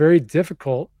feel very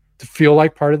difficult to feel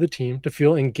like part of the team, to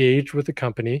feel engaged with the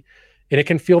company. And it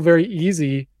can feel very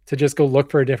easy to just go look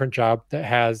for a different job that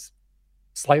has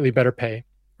slightly better pay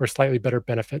or slightly better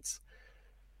benefits.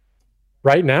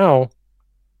 Right now,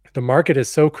 the market is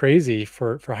so crazy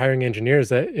for hiring engineers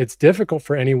that it's difficult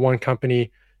for any one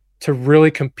company to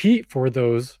really compete for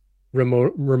those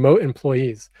remote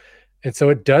employees. And so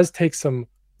it does take some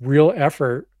real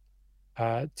effort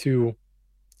to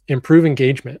improve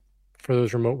engagement for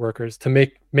those remote workers, to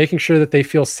making sure that they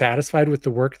feel satisfied with the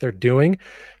work they're doing,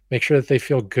 make sure that they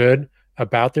feel good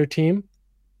about their team,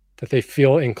 that they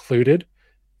feel included.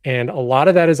 And a lot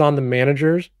of that is on the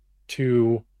managers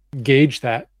to gauge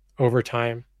that over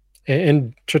time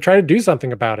and to try to do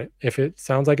something about it if it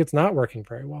sounds like it's not working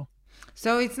very well.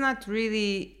 So it's not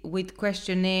really with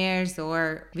questionnaires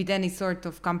or with any sort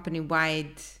of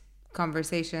company-wide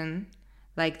conversation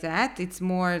like that. It's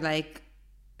more like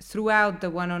throughout the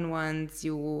one-on-ones,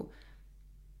 you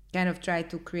kind of try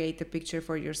to create a picture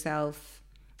for yourself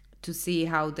to see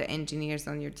how the engineers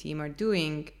on your team are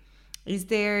doing. Is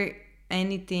there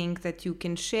anything that you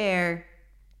can share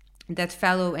that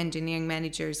fellow engineering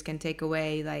managers can take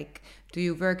away? Like, do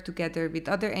you work together with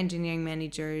other engineering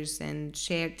managers and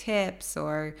share tips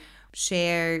or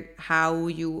share how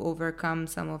you overcome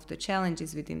some of the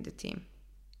challenges within the team?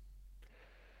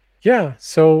 Yeah.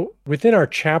 So within our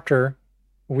chapter,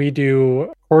 we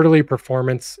do quarterly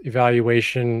performance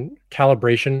evaluation,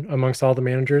 calibration amongst all the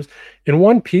managers. And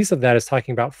one piece of that is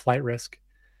talking about flight risk.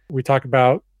 We talk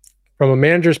about, from a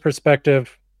manager's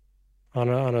perspective, on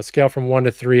a scale from 1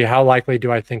 to 3, how likely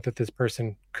do I think that this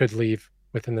person could leave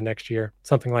within the next year?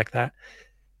 Something like that.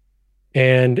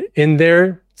 And in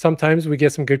there, sometimes we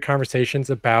get some good conversations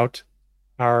about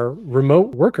our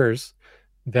remote workers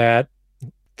that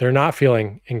they're not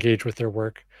feeling engaged with their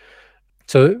work.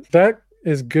 So that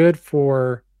is good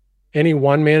for any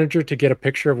one manager to get a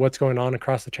picture of what's going on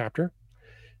across the chapter.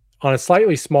 On a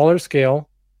slightly smaller scale,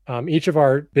 each of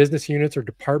our business units or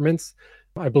departments,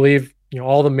 I believe,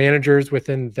 all the managers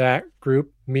within that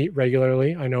group meet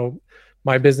regularly. I know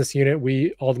my business unit,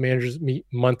 all the managers meet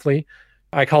monthly.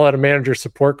 I call it a manager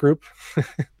support group.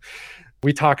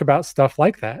 We talk about stuff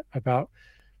like that, about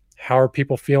how are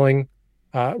people feeling.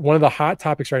 One of the hot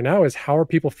topics right now is how are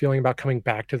people feeling about coming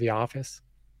back to the office?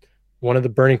 One of the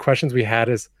burning questions we had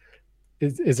is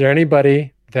there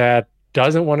anybody that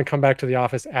doesn't want to come back to the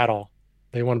office at all?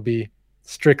 They want to be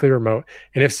strictly remote.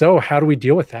 And if so, how do we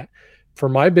deal with that? For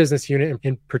my business unit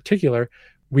in particular,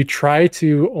 we try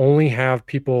to only have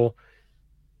people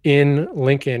in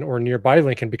Lincoln or nearby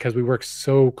Lincoln because we work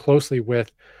so closely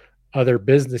with other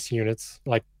business units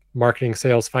like marketing,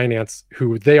 sales, finance,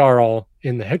 who they are all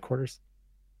in the headquarters.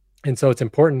 And so it's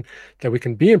important that we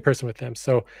can be in person with them.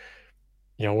 So,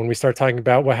 when we start talking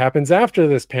about what happens after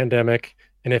this pandemic,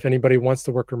 and if anybody wants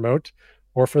to work remote,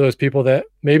 or for those people that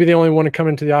maybe they only want to come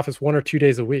into the office 1 or 2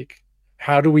 days a week,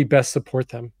 how do we best support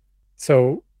them?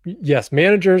 So yes,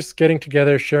 managers getting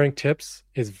together, sharing tips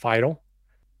is vital.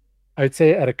 I'd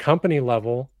say at a company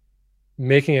level,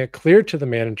 making it clear to the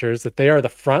managers that they are the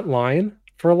front line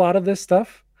for a lot of this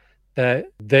stuff, that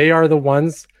they are the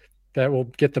ones that will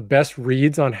get the best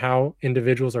reads on how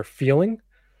individuals are feeling.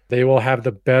 They will have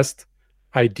the best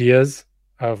ideas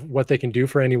of what they can do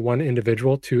for any one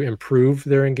individual to improve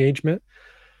their engagement.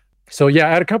 So yeah,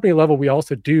 at a company level, we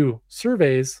also do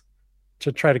surveys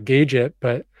to try to gauge it,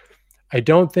 but I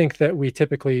don't think that we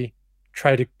typically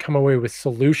try to come away with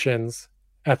solutions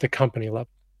at the company level.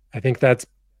 I think that's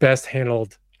best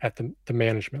handled at the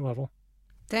management level.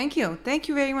 Thank you. Thank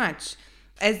you very much.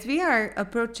 As we are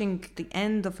approaching the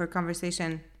end of our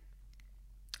conversation,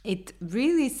 it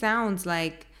really sounds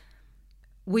like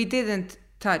we didn't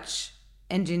touch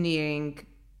engineering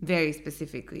very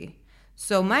specifically.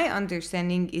 So my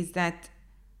understanding is that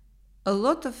a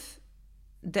lot of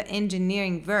the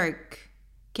engineering work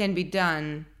can be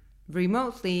done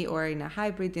remotely or in a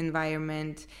hybrid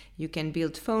environment. You can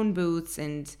build phone booths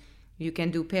and you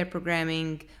can do pair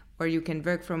programming, or you can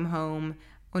work from home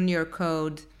on your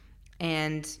code,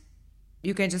 and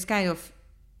you can just kind of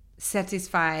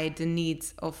satisfy the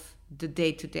needs of the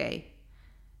day-to-day.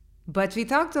 But we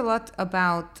talked a lot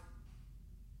about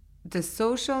the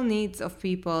social needs of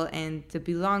people and the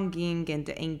belonging and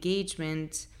the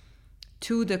engagement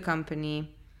to the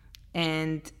company.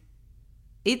 And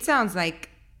it sounds like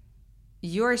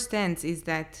your stance is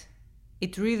that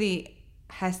it really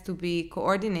has to be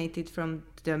coordinated from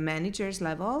the manager's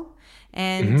level,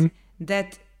 and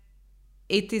that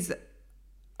it is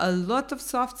a lot of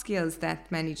soft skills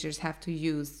that managers have to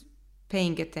use,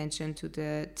 paying attention to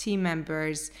the team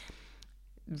members,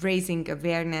 raising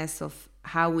awareness of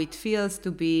how it feels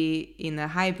to be in a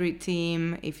hybrid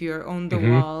team if you're on the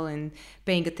wall, and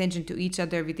paying attention to each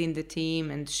other within the team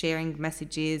and sharing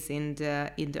messages in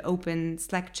the open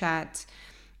Slack chat.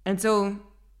 And so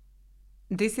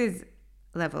this is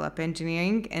Level Up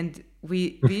Engineering, and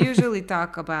we usually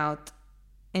talk about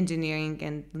engineering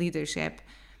and leadership,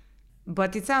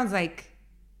 but it sounds like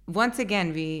once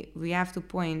again we have to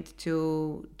point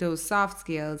to those soft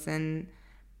skills and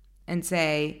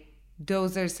say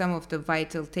those are some of the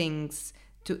vital things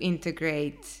to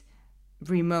integrate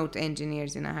remote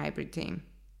engineers in a hybrid team.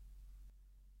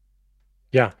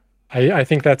 Yeah, I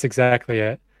think that's exactly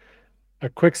it. A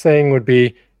quick saying would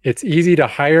be, it's easy to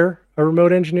hire a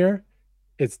remote engineer.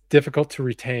 It's difficult to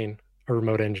retain a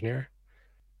remote engineer.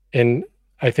 And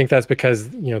I think that's because,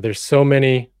 there's so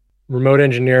many remote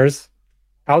engineers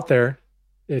out there.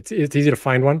 It's easy to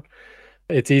find one.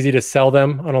 It's easy to sell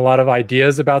them on a lot of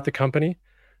ideas about the company.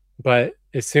 But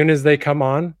as soon as they come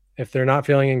on, if they're not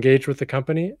feeling engaged with the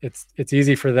company, it's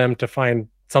easy for them to find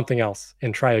something else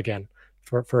and try again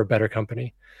for a better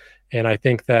company. And I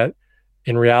think that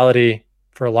in reality,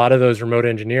 for a lot of those remote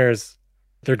engineers,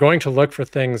 they're going to look for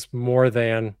things more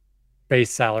than base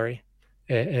salary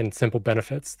and simple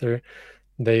benefits.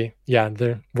 We're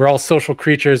all social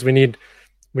creatures. We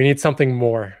need something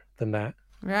more than that.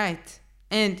 Right.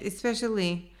 And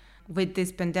especially with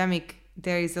this pandemic,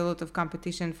 there is a lot of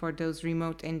competition for those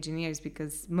remote engineers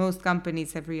because most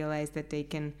companies have realized that they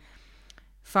can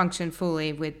function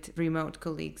fully with remote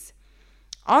colleagues.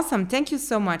 Awesome. Thank you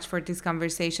so much for this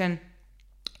conversation.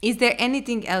 Is there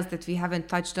anything else that we haven't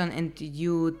touched on and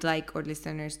you'd like our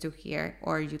listeners to hear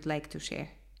or you'd like to share?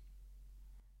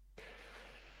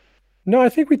 No, I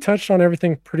think we touched on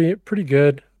everything pretty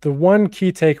good. The one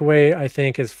key takeaway, I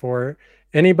think, is for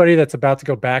anybody that's about to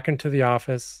go back into the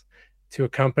office to a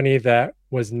company that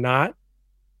was not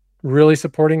really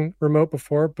supporting remote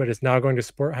before, but is now going to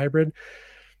support hybrid.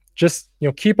 Just,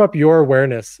 keep up your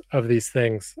awareness of these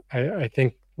things. I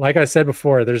think, like I said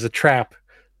before, there's a trap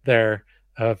there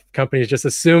of companies just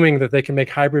assuming that they can make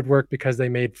hybrid work because they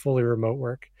made fully remote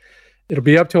work. It'll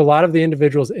be up to a lot of the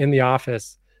individuals in the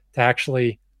office to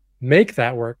actually make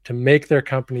that work, to make their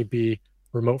company be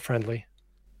remote friendly.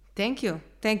 Thank you.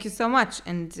 Thank you so much.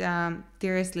 And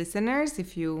dearest listeners,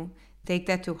 if you take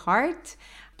that to heart,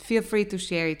 feel free to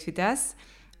share it with us.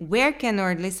 Where can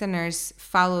our listeners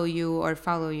follow you or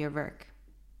follow your work?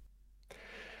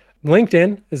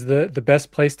 LinkedIn is the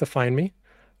best place to find me.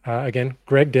 Again,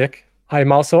 Greg Dick.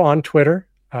 I'm also on Twitter,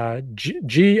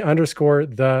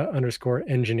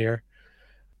 G_the_engineer.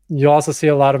 You'll also see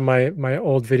a lot of my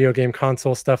old video game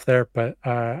console stuff there, but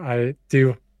I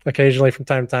do occasionally from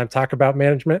time to time talk about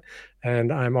management,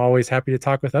 and I'm always happy to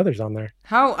talk with others on there.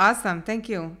 How awesome. Thank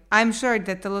you. I'm sure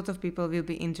that a lot of people will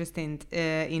be interested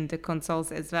in the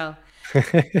consoles as well.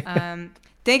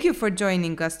 Thank you for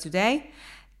joining us today.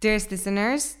 Dearest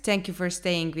listeners, thank you for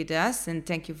staying with us and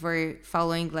thank you for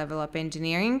following Level Up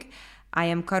Engineering. I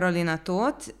am Karolina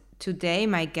Tóth. Today,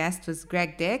 my guest was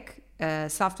Greg Dick,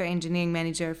 software engineering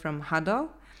manager from Huddle.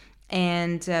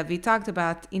 And we talked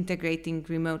about integrating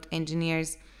remote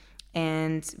engineers,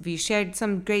 and we shared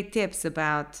some great tips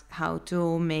about how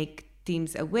to make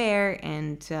teams aware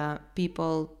and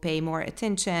people pay more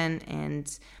attention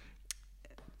and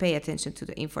pay attention to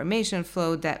the information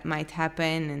flow that might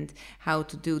happen and how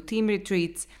to do team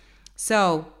retreats.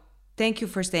 So thank you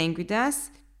for staying with us.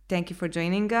 Thank you for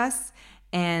joining us.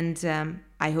 And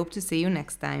I hope to see you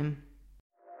next time.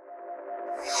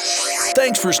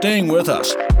 Thanks for staying with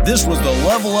us. This was the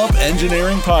Level Up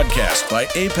Engineering Podcast by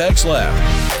Apex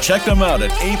Lab. Check them out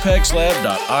at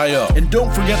apexlab.io. And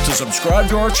don't forget to subscribe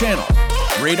to our channel,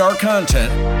 rate our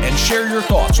content, and share your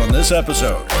thoughts on this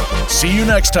episode. See you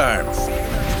next time.